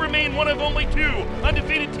 They remain one of only 2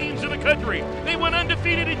 undefeated teams in the country. They went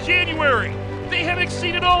undefeated in January. They have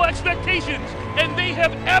exceeded all expectations, and they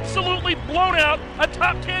have absolutely blown out a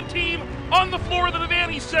top 10 team on the floor of the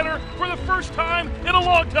Devaney Center for the first time in a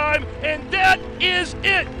long time, and that is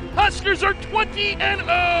it. Huskers are 20-0.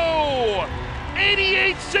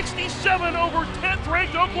 88-67 over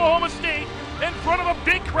 10th-ranked Oklahoma State in front of a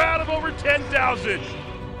big crowd of over 10,000.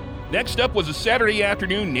 Next up was a Saturday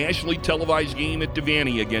afternoon nationally televised game at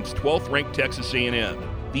Devaney against 12th-ranked Texas A&M.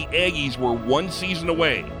 The Aggies were one season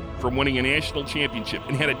away from winning a national championship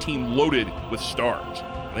and had a team loaded with stars.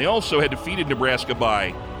 They also had defeated Nebraska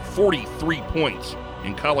by 43 points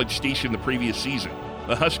in College Station the previous season.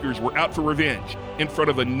 The Huskers were out for revenge in front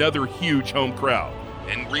of another huge home crowd.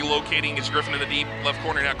 And relocating is Griffin in the deep left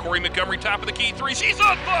corner now. Corey Montgomery, top of the key, three. She's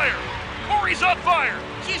on fire! Corey's on fire.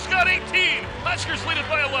 She's got 18. Huskers lead it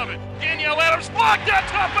by 11. Danielle Adams blocked on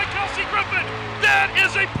top by Kelsey Griffin. That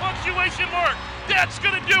is a punctuation mark. That's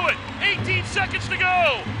going to do it. 18 seconds to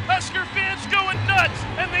go. Husker fans going nuts,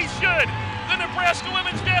 and they should. The Nebraska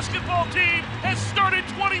women's basketball team has started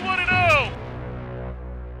 21-0.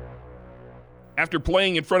 After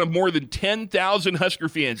playing in front of more than 10,000 Husker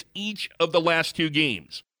fans each of the last two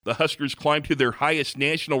games, the Huskers climbed to their highest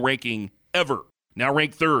national ranking ever. Now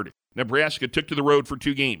ranked third, Nebraska took to the road for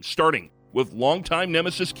two games, starting with longtime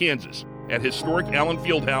nemesis Kansas at historic Allen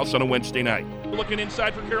Fieldhouse on a Wednesday night. Looking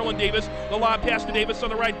inside for Carolyn Davis. The lob pass to Davis on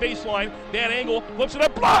the right baseline. Bad angle, flips it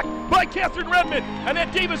up, blocked by Catherine Redmond. And then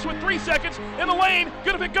Davis with 3 seconds in the lane.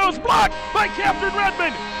 Good if it goes, blocked by Catherine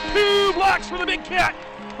Redmond. 2 blocks for the Big Cat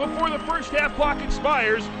before the first half clock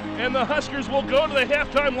expires. And the Huskers will go to the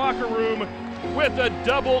halftime locker room with a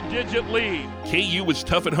double-digit lead. KU was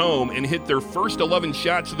tough at home and hit their first 11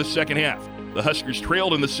 shots of the second half. The Huskers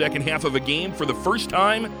trailed in the second half of a game for the first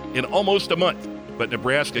time in almost a month, but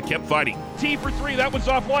Nebraska kept fighting. T for 3, that one's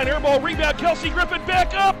offline. Air ball rebound, Kelsey Griffin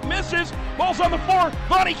back up, misses. Ball's on the floor,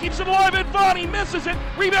 Vonnie keeps it alive, and Vonnie misses it.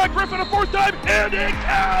 Rebound, Griffin a fourth time, and it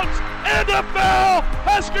counts! And a foul!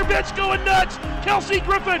 Husker bench going nuts. Kelsey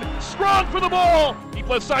Griffin strong for the ball. Deep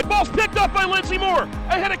left side, ball's picked up by Lindsey Moore.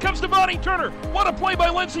 Ahead it comes to Vonnie Turner. What a play by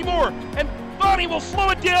Lindsey Moore. And Vonnie will slow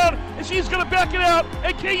it down, and she's going to back it out,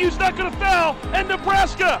 and KU's not going to foul, and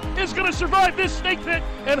Nebraska is going to survive this snake pit,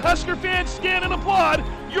 and Husker fans stand and applaud.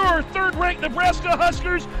 Your third-ranked Nebraska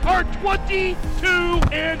Huskers are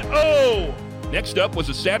 22-0. Next up was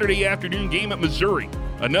a Saturday afternoon game at Missouri,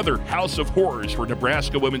 another house of horrors for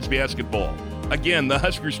Nebraska women's basketball. Again, the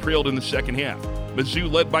Huskers trailed in the second half.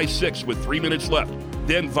 Mizzou led by 6 with 3 minutes left.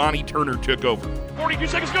 Then Vonnie Turner took over. 42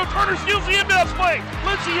 seconds to go. Turner steals the inbounds play.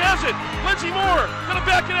 Lindsey has it. Lindsey Moore going to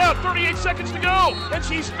back it out. 38 seconds to go. And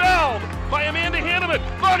she's fouled by Amanda Hanneman.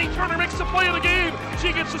 Vonnie Turner makes the play of the game.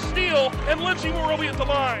 She gets a steal, and Lindsey Moore will be at the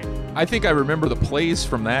line. I think I remember the plays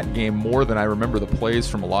from that game more than I remember the plays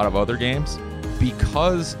from a lot of other games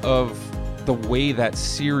because of the way that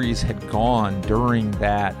series had gone during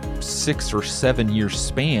that 6 or 7 year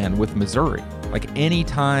span with Missouri. Like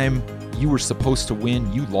anytime you were supposed to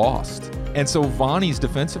win, you lost. And so Vonnie's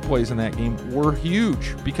defensive plays in that game were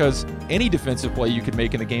huge because any defensive play you could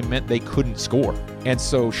make in the game meant they couldn't score. And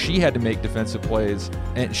so she had to make defensive plays,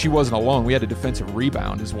 and she wasn't alone. We had a defensive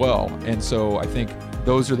rebound as well. And so I think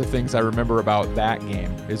those are the things I remember about that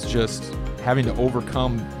game, is just having to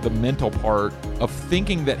overcome the mental part of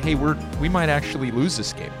thinking that, hey, we might actually lose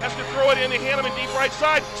this game. Has to throw it into Hanneman deep right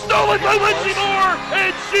side. Stolen by Lindsey Moore,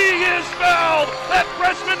 and she is fouled. That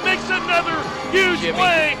freshman makes another huge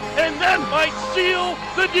play, and that might seal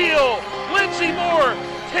the deal. Lindsey Moore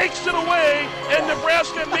takes it away, and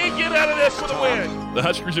Nebraska may get out of this with a win. The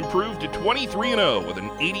Huskers improved to 23-0 with an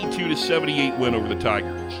 82-78 win over the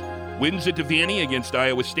Tigers. Wins at Devaney against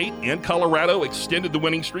Iowa State and Colorado extended the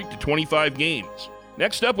winning streak to 25 games.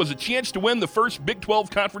 Next up was a chance to win the first Big 12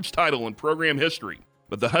 conference title in program history,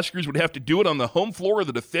 but the Huskers would have to do it on the home floor of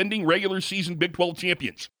the defending regular season Big 12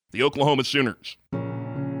 champions, the Oklahoma Sooners.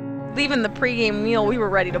 Leaving the pregame meal, we were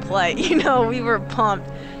ready to play. We were pumped.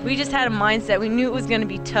 We just had a mindset. We knew it was going to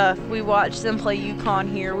be tough. We watched them play UConn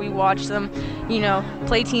here. We watched them,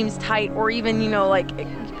 play teams tight or even,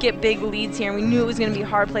 get big leads here. And we knew it was going to be a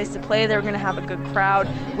hard place to play. They were going to have a good crowd.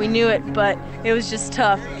 We knew it, but it was just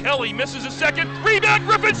tough. Kelley misses a second. Rebound,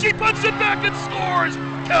 Griffin. She puts it back and scores.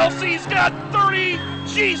 Kelsey's got 30.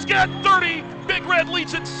 She's got 30. Big Red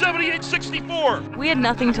leads at 78-64. We had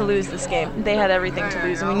nothing to lose this game. They had everything to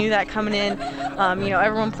lose, and we knew that coming in.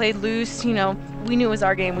 Everyone played loose. We knew it was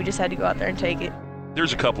our game. We just had to go out there and take it.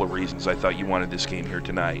 There's a couple of reasons I thought you wanted this game here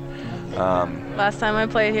tonight. Last time I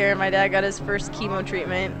played here, my dad got his first chemo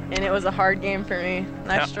treatment, and it was a hard game for me.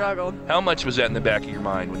 I struggled. How much was that in the back of your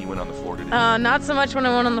mind when you went on the floor today? Not so much when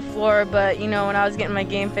I went on the floor, but, when I was getting my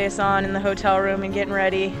game face on in the hotel room and getting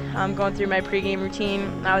ready, going through my pregame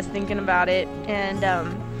routine, I was thinking about it and,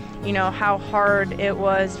 how hard it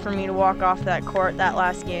was for me to walk off that court that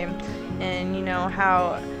last game and,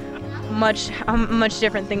 how how much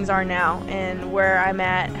different things are now and where I'm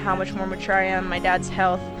at, how much more mature I am, my dad's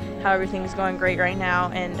health, how everything's going great right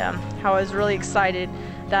now, and how I was really excited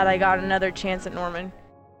that I got another chance at Norman.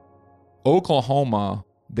 Oklahoma,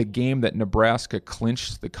 the game that Nebraska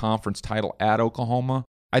clinched the conference title at Oklahoma,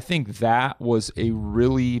 I think that was a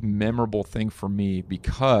really memorable thing for me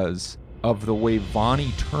because of the way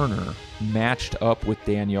Vonnie Turner matched up with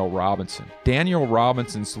Danielle Robinson. Danielle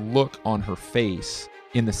Robinson's look on her face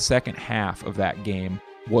in the second half of that game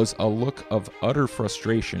was a look of utter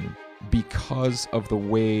frustration because of the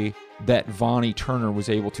way that Vonnie Turner was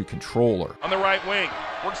able to control her. On the right wing,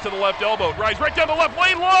 works to the left elbow, drives right down the left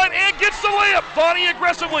lane line, and gets the layup. Vonnie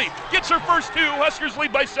aggressively gets her first 2. Huskers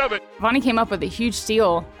lead by 7. Vonnie came up with a huge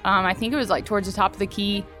steal. I think it was like towards the top of the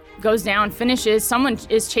key, goes down, finishes. Someone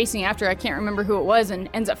is chasing after her. I can't remember who it was, and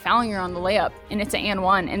ends up fouling her on the layup, and it's an and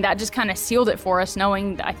one. And that just kind of sealed it for us,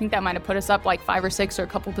 knowing I think that might have put us up like 5 or 6 or a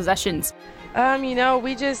couple possessions.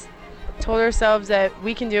 We just told ourselves that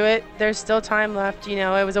we can do it. There's still time left.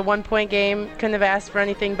 It was a 1-point game. Couldn't have asked for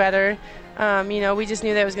anything better. We just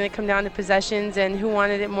knew that it was going to come down to possessions and who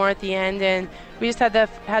wanted it more at the end. And we just had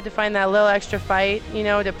to find that little extra fight,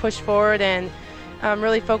 to push forward and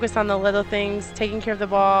really focus on the little things, taking care of the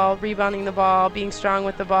ball, rebounding the ball, being strong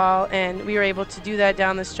with the ball. And we were able to do that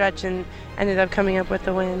down the stretch and ended up coming up with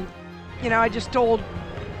the win. I just told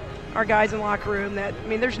our guys in the locker room that,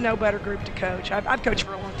 there's no better group to coach. I've coached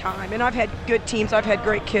for a long time, and I've had good teams, I've had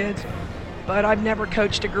great kids, but I've never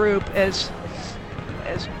coached a group as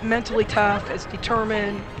mentally tough, as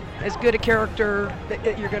determined, as good a character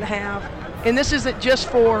that you're going to have. And this isn't just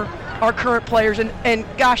for our current players, and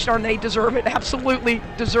gosh darn, they deserve it, absolutely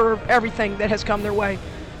deserve everything that has come their way.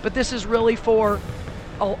 But this is really for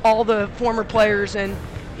all the former players and,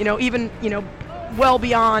 even, well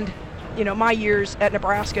beyond my years at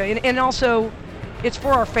Nebraska. And also, it's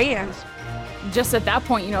for our fans. Just at that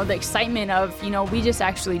point, the excitement of, we just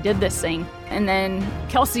actually did this thing. And then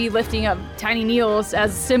Kelsey lifting up Tiny Neals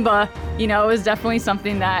as Simba, was definitely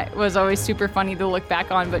something that was always super funny to look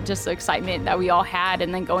back on, but just the excitement that we all had.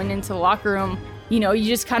 And then going into the locker room, you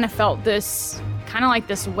just kind of felt this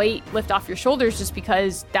weight lift off your shoulders just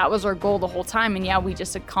because that was our goal the whole time. And yeah, we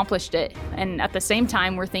just accomplished it. And at the same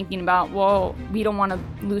time, we're thinking about, well, we don't want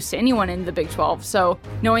to lose to anyone in the Big 12. So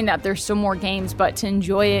knowing that there's still more games, but to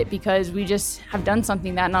enjoy it because we just have done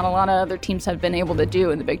something that not a lot of other teams have been able to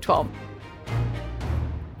do in the Big 12.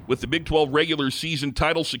 With the Big 12 regular season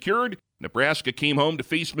title secured, Nebraska came home to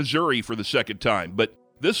face Missouri for the second time. But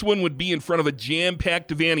this one would be in front of a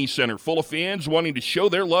jam-packed Devaney Center full of fans wanting to show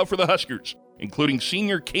their love for the Huskers, including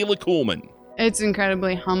senior Kayla Coolman. It's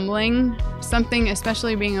incredibly humbling, something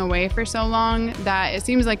especially being away for so long that it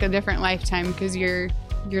seems like a different lifetime because your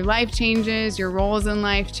life changes, your roles in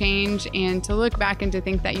life change, and to look back and to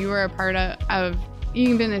think that you were a part of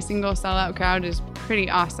even a single sellout crowd is pretty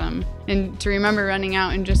awesome. And to remember running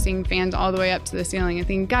out and just seeing fans all the way up to the ceiling and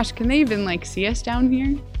thinking, gosh, can they even see us down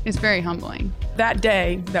here? It's very humbling. That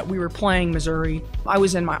day that we were playing Missouri, I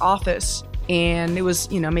was in my office and it was,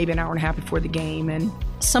 maybe an hour and a half before the game. And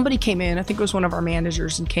somebody came in, I think it was one of our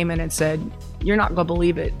managers, and came in and said, you're not going to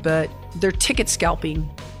believe it, but they're ticket scalping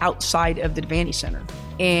outside of the Devaney Center.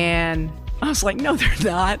 And I was like, no, they're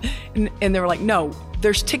not. And they were like, no,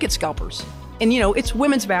 there's ticket scalpers. And, it's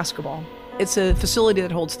women's basketball. It's a facility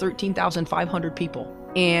that holds 13,500 people,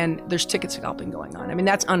 and there's ticket scalping going on.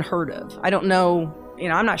 That's unheard of. I don't know,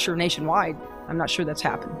 I'm not sure nationwide. I'm not sure that's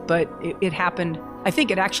happened, but it happened. I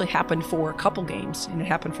think it actually happened for a couple games, and it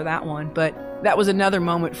happened for that one. But that was another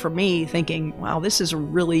moment for me thinking, wow, this is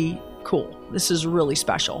really cool. This is really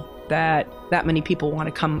special that many people want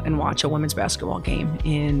to come and watch a women's basketball game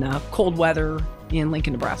in cold weather in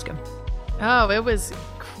Lincoln, Nebraska. Oh, it was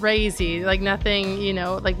crazy. Nothing,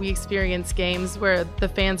 we experience games where the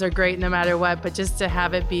fans are great no matter what, but just to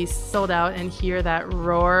have it be sold out and hear that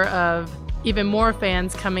roar of even more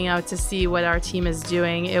fans coming out to see what our team is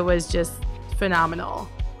doing, it was just phenomenal.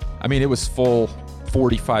 It was full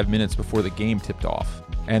 45 minutes before the game tipped off.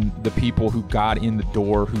 And the people who got in the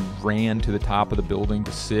door, who ran to the top of the building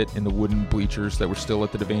to sit in the wooden bleachers that were still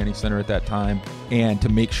at the Devaney Center at that time, and to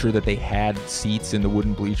make sure that they had seats in the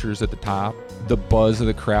wooden bleachers at the top, the buzz of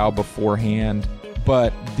the crowd beforehand,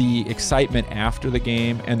 but the excitement after the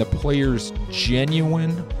game and the players'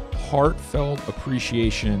 genuine, heartfelt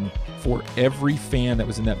appreciation for every fan that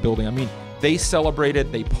was in that building. They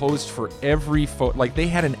celebrated, they posed for every photo. They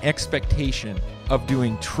had an expectation of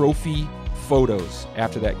doing trophy photos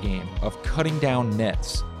after that game, of cutting down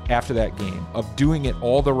nets after that game, of doing it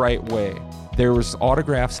all the right way. There was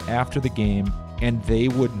autographs after the game, and they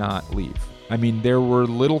would not leave. There were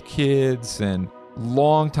little kids and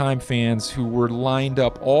longtime fans who were lined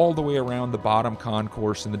up all the way around the bottom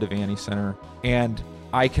concourse in the Devaney Center. And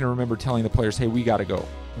I can remember telling the players, hey, we got to go.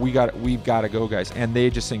 We've got to go, guys. And they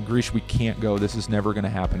just saying, Grish, we can't go. This is never going to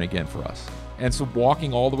happen again for us. And so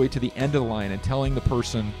walking all the way to the end of the line and telling the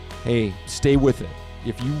person, hey, stay with it.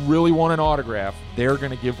 If you really want an autograph, they're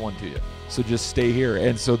going to give one to you. So just stay here.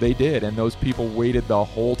 And so they did. And those people waited the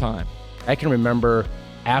whole time. I can remember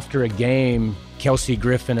after a game, Kelsey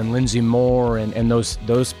Griffin and Lindsey Moore and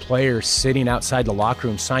those players sitting outside the locker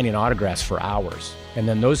room signing autographs for hours. And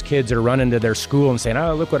then those kids are running to their school and saying,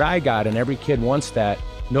 oh, look what I got. And every kid wants that.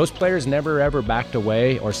 And those players never, ever backed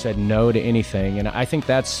away or said no to anything. And I think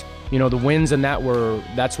that's, the wins and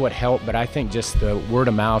that's what helped. But I think just the word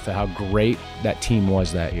of mouth of how great that team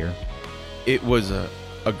was that year. It was a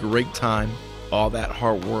great time, all that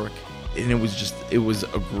hard work. And it was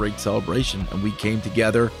a great celebration. And we came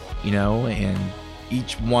together, and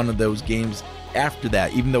each one of those games after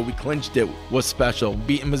that, even though we clinched it, was special.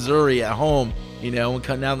 Beating Missouri at home, and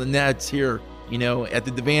cutting down the nets here, at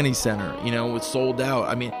the Devaney Center, it was sold out.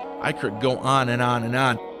 I mean, I could go on and on and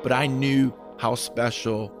on, but I knew how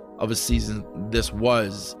special of a season this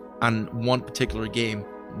was on one particular game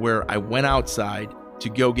where I went outside to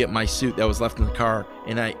go get my suit that was left in the car,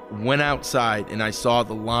 and I went outside and I saw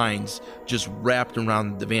the lines just wrapped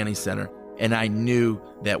around the Devaney Center, and I knew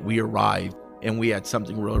that we arrived and we had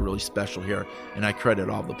something really, really special here, and I credit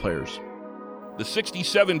all the players. The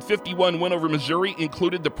 67-51 win over Missouri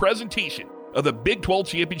included the presentation of the Big 12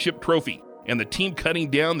 Championship Trophy and the team cutting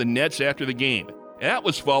down the nets after the game. That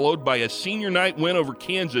was followed by a senior night win over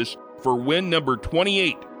Kansas for win number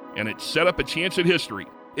 28, and it set up a chance at history.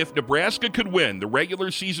 If Nebraska could win the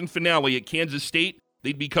regular season finale at Kansas State,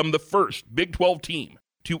 they'd become the first Big 12 team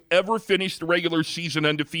to ever finish the regular season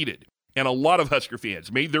undefeated. And a lot of Husker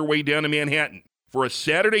fans made their way down to Manhattan for a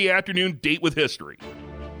Saturday afternoon date with history.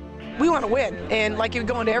 We want to win, and like you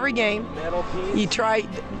go into every game, you try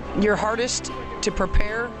your hardest to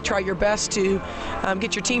prepare, try your best to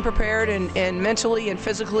get your team prepared and mentally and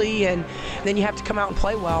physically, and then you have to come out and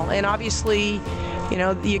play well. And obviously,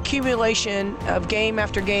 the accumulation of game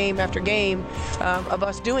after game after game of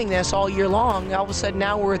us doing this all year long, all of a sudden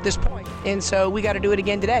now we're at this point. And so we got to do it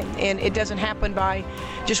again today. And it doesn't happen by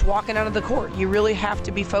just walking out of the court. You really have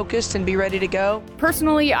to be focused and be ready to go.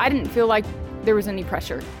 Personally, I didn't feel like there was any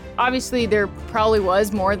pressure. Obviously, there probably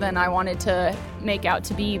was more than I wanted to make out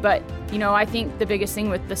to be, but, I think the biggest thing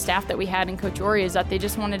with the staff that we had in Coach Yori is that they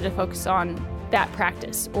just wanted to focus on that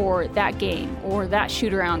practice or that game or that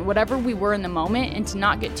shoot-around, whatever we were in the moment, and to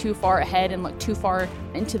not get too far ahead and look too far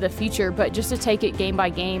into the future, but just to take it game by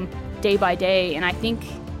game, day by day. And I think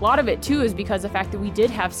a lot of it, too, is because of the fact that we did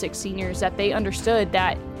have 6 seniors, that they understood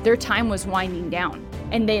that their time was winding down.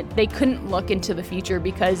 And they couldn't look into the future,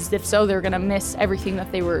 because if so, they're going to miss everything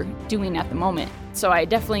that they were doing at the moment. So I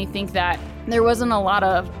definitely think that there wasn't a lot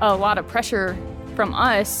of pressure from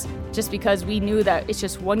us, just because we knew that it's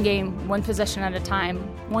just one game, one possession at a time,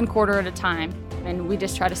 one quarter at a time, and we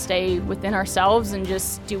just try to stay within ourselves and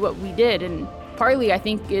just do what we did. And partly, I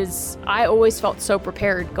think, is I always felt so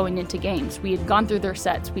prepared going into games. We had gone through their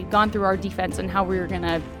sets, we'd gone through our defense and how we were going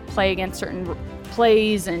to play against certain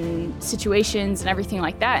plays and situations and everything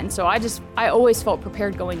like that. And so I always felt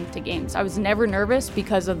prepared going into games. I was never nervous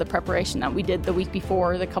because of the preparation that we did the week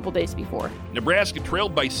before, the couple days before. Nebraska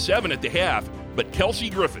trailed by 7 at the half, but Kelsey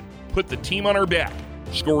Griffin put the team on her back,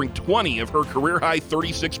 scoring 20 of her career-high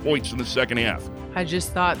 36 points in the second half. I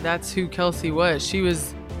just thought that's who Kelsey was. She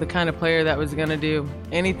was the kind of player that was going to do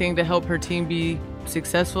anything to help her team be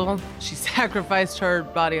successful. She sacrificed her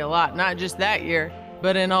body a lot, not just that year,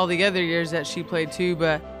 but in all the other years that she played too.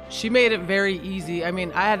 But she made it very easy. I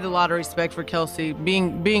mean, I had a lot of respect for Kelsey.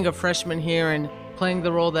 Being a freshman here and playing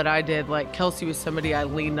the role that I did, like, Kelsey was somebody I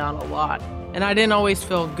leaned on a lot. And I didn't always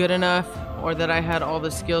feel good enough or that I had all the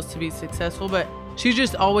skills to be successful, but she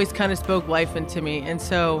just always kind of spoke life into me. And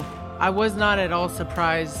so I was not at all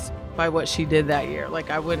surprised by what she did that year. Like,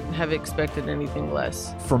 I wouldn't have expected anything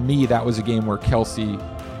less. For me, that was a game where Kelsey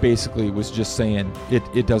basically was just saying,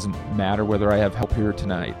 it doesn't matter whether I have help here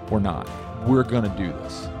tonight or not. We're going to do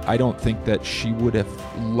this. I don't think that she would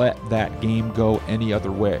have let that game go any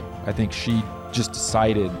other way. I think she just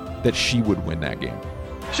decided that she would win that game.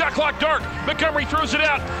 Shot clock dark. Montgomery throws it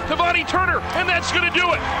out to Bonnie Turner, and that's going to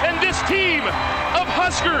do it. And this team of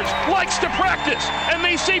Huskers likes to practice, and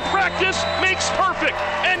they say practice makes perfect.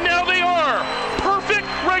 And now they are. Perfect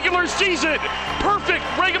regular season. Perfect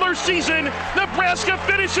regular season. Nebraska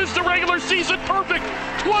finishes the regular season perfect.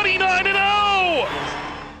 29-0.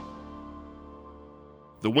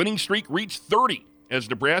 The winning streak reached 30 as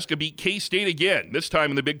Nebraska beat K-State again, this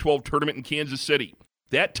time in the Big 12 tournament in Kansas City.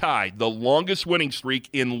 That tied the longest winning streak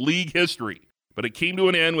in league history, but it came to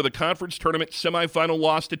an end with a conference tournament semifinal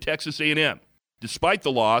loss to Texas A&M. Despite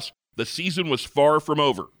the loss, the season was far from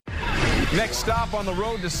over. Next stop on the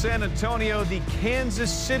road to San Antonio, the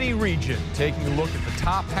Kansas City region. Taking a look at the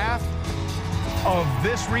top half of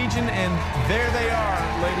this region, and there they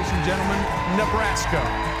are, ladies and gentlemen,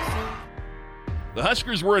 Nebraska. The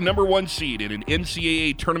Huskers were a number 1 seed in an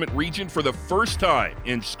NCAA tournament region for the first time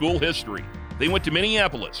in school history. They went to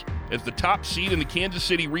Minneapolis as the top seed in the Kansas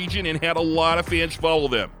City region and had a lot of fans follow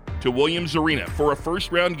them to Williams Arena for a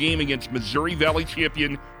first-round game against Missouri Valley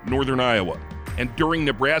champion Northern Iowa. And during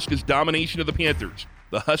Nebraska's domination of the Panthers,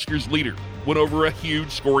 the Huskers leader went over a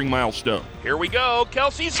huge scoring milestone. Here we go.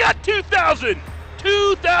 Kelsey's got 2,000.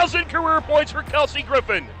 2,000 career points for Kelsey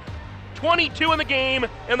Griffin. 22 in the game,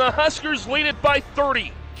 and the Huskers lead it by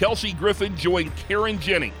 30. Kelsey Griffin joined Karen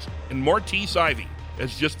Jennings and Martise Ivey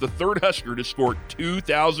as just the third Husker to score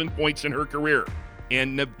 2,000 points in her career.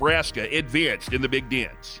 And Nebraska advanced in the big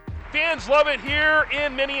dance. Fans love it here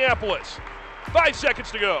in Minneapolis. 5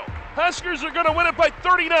 seconds to go. Huskers are going to win it by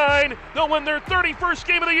 39. They'll win their 31st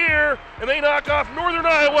game of the year, and they knock off Northern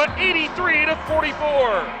Iowa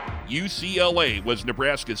 83-44. UCLA was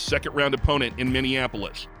Nebraska's second-round opponent in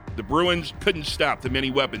Minneapolis. The Bruins couldn't stop the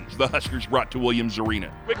many weapons the Huskers brought to Williams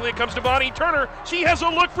Arena. Quickly it comes to Bonnie Turner. She has a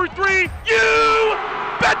look for 3. You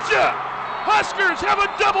betcha! Huskers have a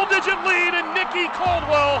double-digit lead, and Nikki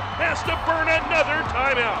Caldwell has to burn another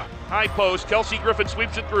timeout. High post, Kelsey Griffin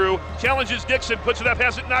sweeps it through, challenges Dixon, puts it up,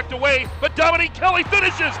 has it knocked away, but Dominique Kelley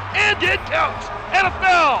finishes, and it counts, and a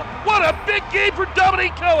foul. What a big game for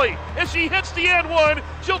Dominique Kelley. As she hits the and one,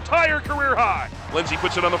 she'll tie her career high. Lindsey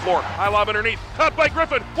puts it on the floor, high lob underneath, caught by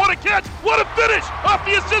Griffin. What a catch, what a finish, off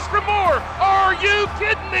the assist from Moore. Are you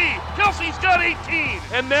kidding me? Kelsey's got 18,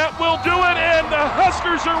 and that will do it, and the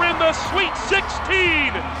Huskers are in the Sweet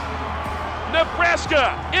 16.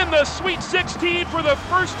 Nebraska in the Sweet 16 for the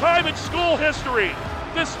first time in school history.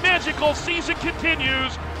 This magical season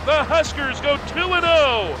continues. The Huskers go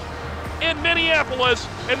 2-0 in Minneapolis,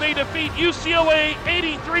 and they defeat UCLA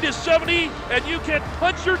 83-70, and you can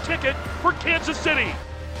punch your ticket for Kansas City.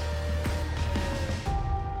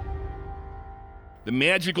 The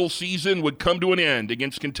magical season would come to an end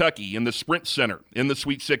against Kentucky in the Sprint Center in the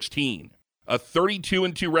Sweet 16. A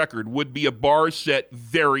 32-2 record would be a bar set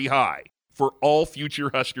very high for all future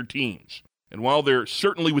Husker teams. And while there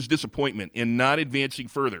certainly was disappointment in not advancing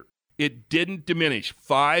further, it didn't diminish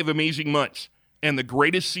 5 amazing months and the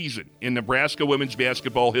greatest season in Nebraska women's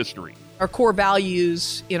basketball history. Our core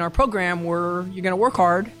values in our program were you're going to work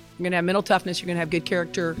hard, you're going to have mental toughness, you're going to have good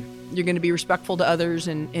character, you're going to be respectful to others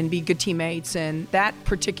and be good teammates. And that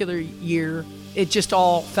particular year, it just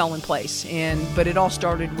all fell in place. But it all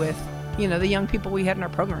started with, the young people we had in our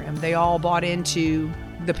program. They all bought into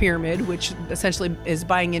the pyramid, which essentially is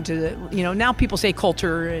buying into now people say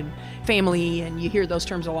culture and family, and you hear those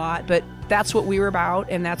terms a lot, but that's what we were about,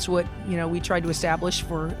 and that's what we tried to establish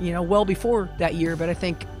for well before that year. But I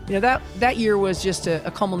think that year was just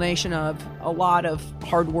a culmination of a lot of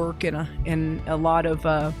hard work and a lot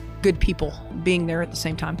of good people being there at the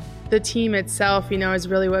same time. The team itself, is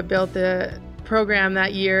really what built the program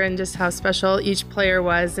that year, and just how special each player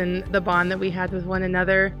was and the bond that we had with one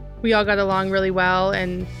another. We all got along really well,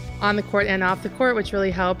 and on the court and off the court, which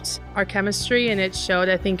really helped our chemistry, and it showed,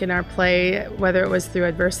 I think, in our play, whether it was through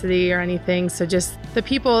adversity or anything. So just the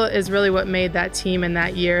people is really what made that team in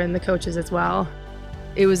that year, and the coaches as well.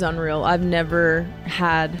 It was unreal. I've never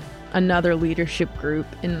had another leadership group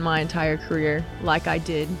in my entire career like I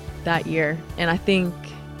did that year, and I think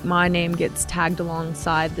my name gets tagged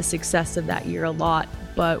alongside the success of that year a lot,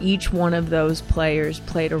 but each one of those players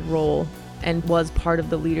played a role and was part of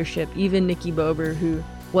the leadership. Even Nikki Bober, who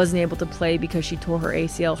wasn't able to play because she tore her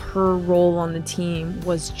ACL, her role on the team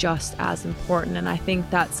was just as important. And I think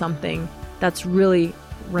that's something that's really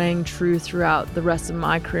rang true throughout the rest of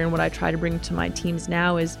my career. And what I try to bring to my teams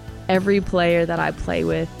now is every player that I play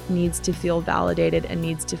with needs to feel validated and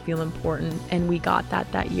needs to feel important. And we got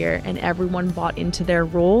that year, and everyone bought into their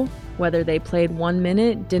role, whether they played 1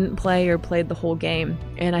 minute, didn't play, or played the whole game.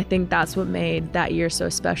 And I think that's what made that year so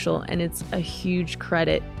special. And it's a huge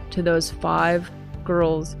credit to those 5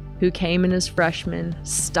 girls who came in as freshmen,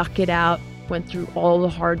 stuck it out, went through all the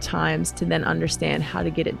hard times to then understand how to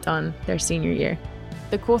get it done their senior year.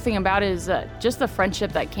 The cool thing about it is just the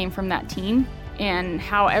friendship that came from that team, and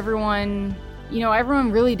how everyone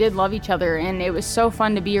really did love each other. And it was so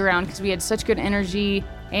fun to be around because we had such good energy.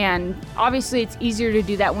 And obviously it's easier to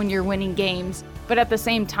do that when you're winning games, but at the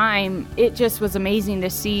same time, it just was amazing to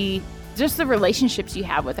see just the relationships you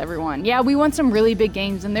have with everyone. Yeah, we won some really big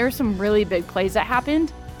games, and there were some really big plays that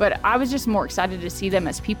happened, but I was just more excited to see them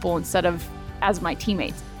as people instead of as my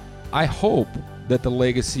teammates. I hope that the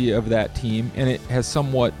legacy of that team, and it has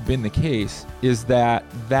somewhat been the case, is that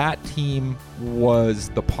that team was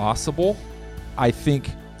the possible. I think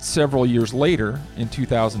several years later, in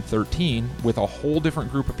 2013, with a whole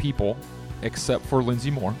different group of people, except for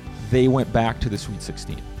Lindsey Moore, they went back to the Sweet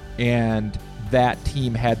 16. And that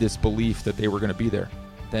team had this belief that they were going to be there.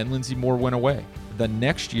 Then Lindsey Moore went away. The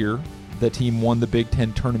next year, the team won the Big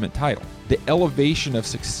Ten tournament title. The elevation of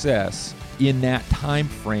success in that time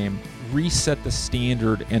frame reset the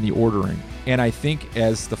standard and the ordering. And I think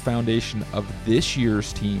as the foundation of this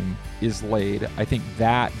year's team is laid, I think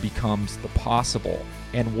that becomes the possible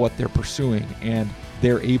and what they're pursuing. And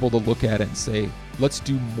they're able to look at it and say, let's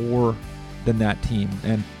do more than that team.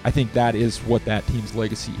 And I think that is what that team's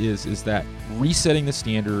legacy is that resetting the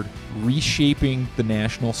standard, reshaping the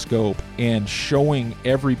national scope, and showing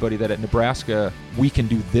everybody that at Nebraska, we can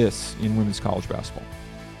do this in women's college basketball.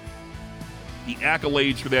 The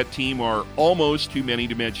accolades for that team are almost too many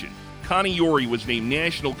to mention. Connie Yori was named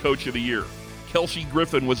National Coach of the Year. Kelsey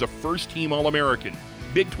Griffin was a first-team All-American,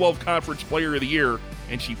 Big 12 Conference Player of the Year,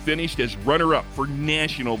 and she finished as runner-up for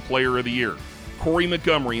National Player of the Year. Corey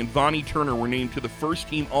Montgomery and Vonnie Turner were named to the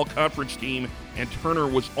first-team All-Conference team, and Turner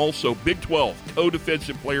was also Big 12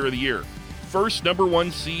 Co-Defensive Player of the Year. First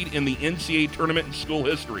 #1 seed in the NCAA tournament in school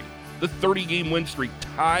history. The 30-game win streak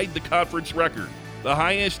tied the conference record. The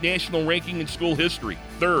highest national ranking in school history,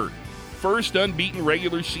 3rd. First unbeaten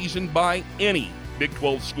regular season by any Big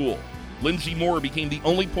 12 school. Lindsey Moore became the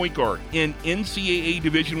only point guard in NCAA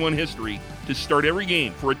Division I history to start every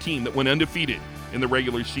game for a team that went undefeated in the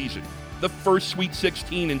regular season. The first Sweet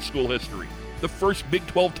 16 in school history. The first Big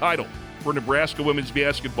 12 title for Nebraska women's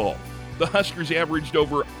basketball. The Huskers averaged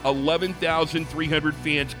over 11,300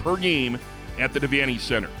 fans per game at the Devaney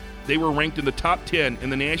Center. They were ranked in the top 10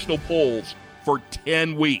 in the national polls for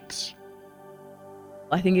 10 weeks.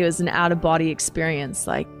 I think it was an out-of-body experience.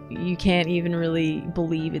 Like, you can't even really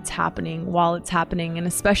believe it's happening while it's happening. And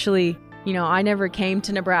especially, you know, I never came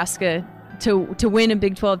to Nebraska to win a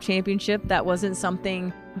Big 12 championship. That wasn't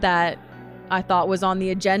something that I thought was on the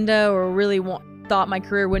agenda or really thought my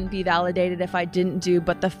career wouldn't be validated if I didn't do.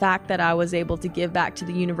 But the fact that I was able to give back to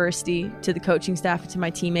the university, to the coaching staff, and to my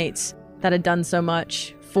teammates that had done so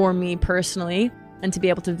much for me personally, and to be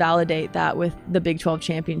able to validate that with the Big 12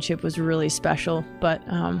 championship was really special. But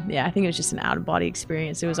yeah, I think it was just an out-of-body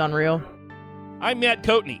experience. It was unreal. I'm Matt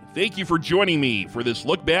Coatney. Thank you for joining me for this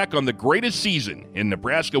look back on the greatest season in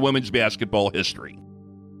Nebraska women's basketball history.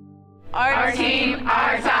 Our team,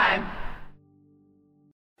 our time.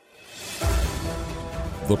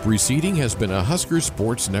 The preceding has been a Husker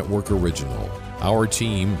Sports Network original. Our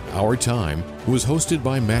Team, Our Time was hosted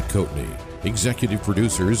by Matt Coatney. Executive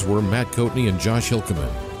producers were Matt Coatney and Josh Hilkeman.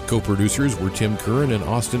 Co-producers were Tim Curran and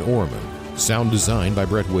Austin Orman. Sound design by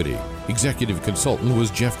Brett Whitty. Executive consultant was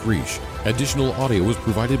Jeff Griesch. Additional audio was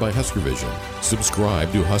provided by Husker Vision.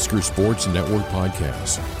 Subscribe to Husker Sports Network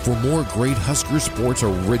podcasts for more great Husker Sports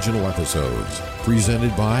original episodes.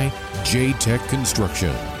 Presented by J-Tech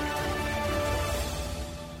Construction.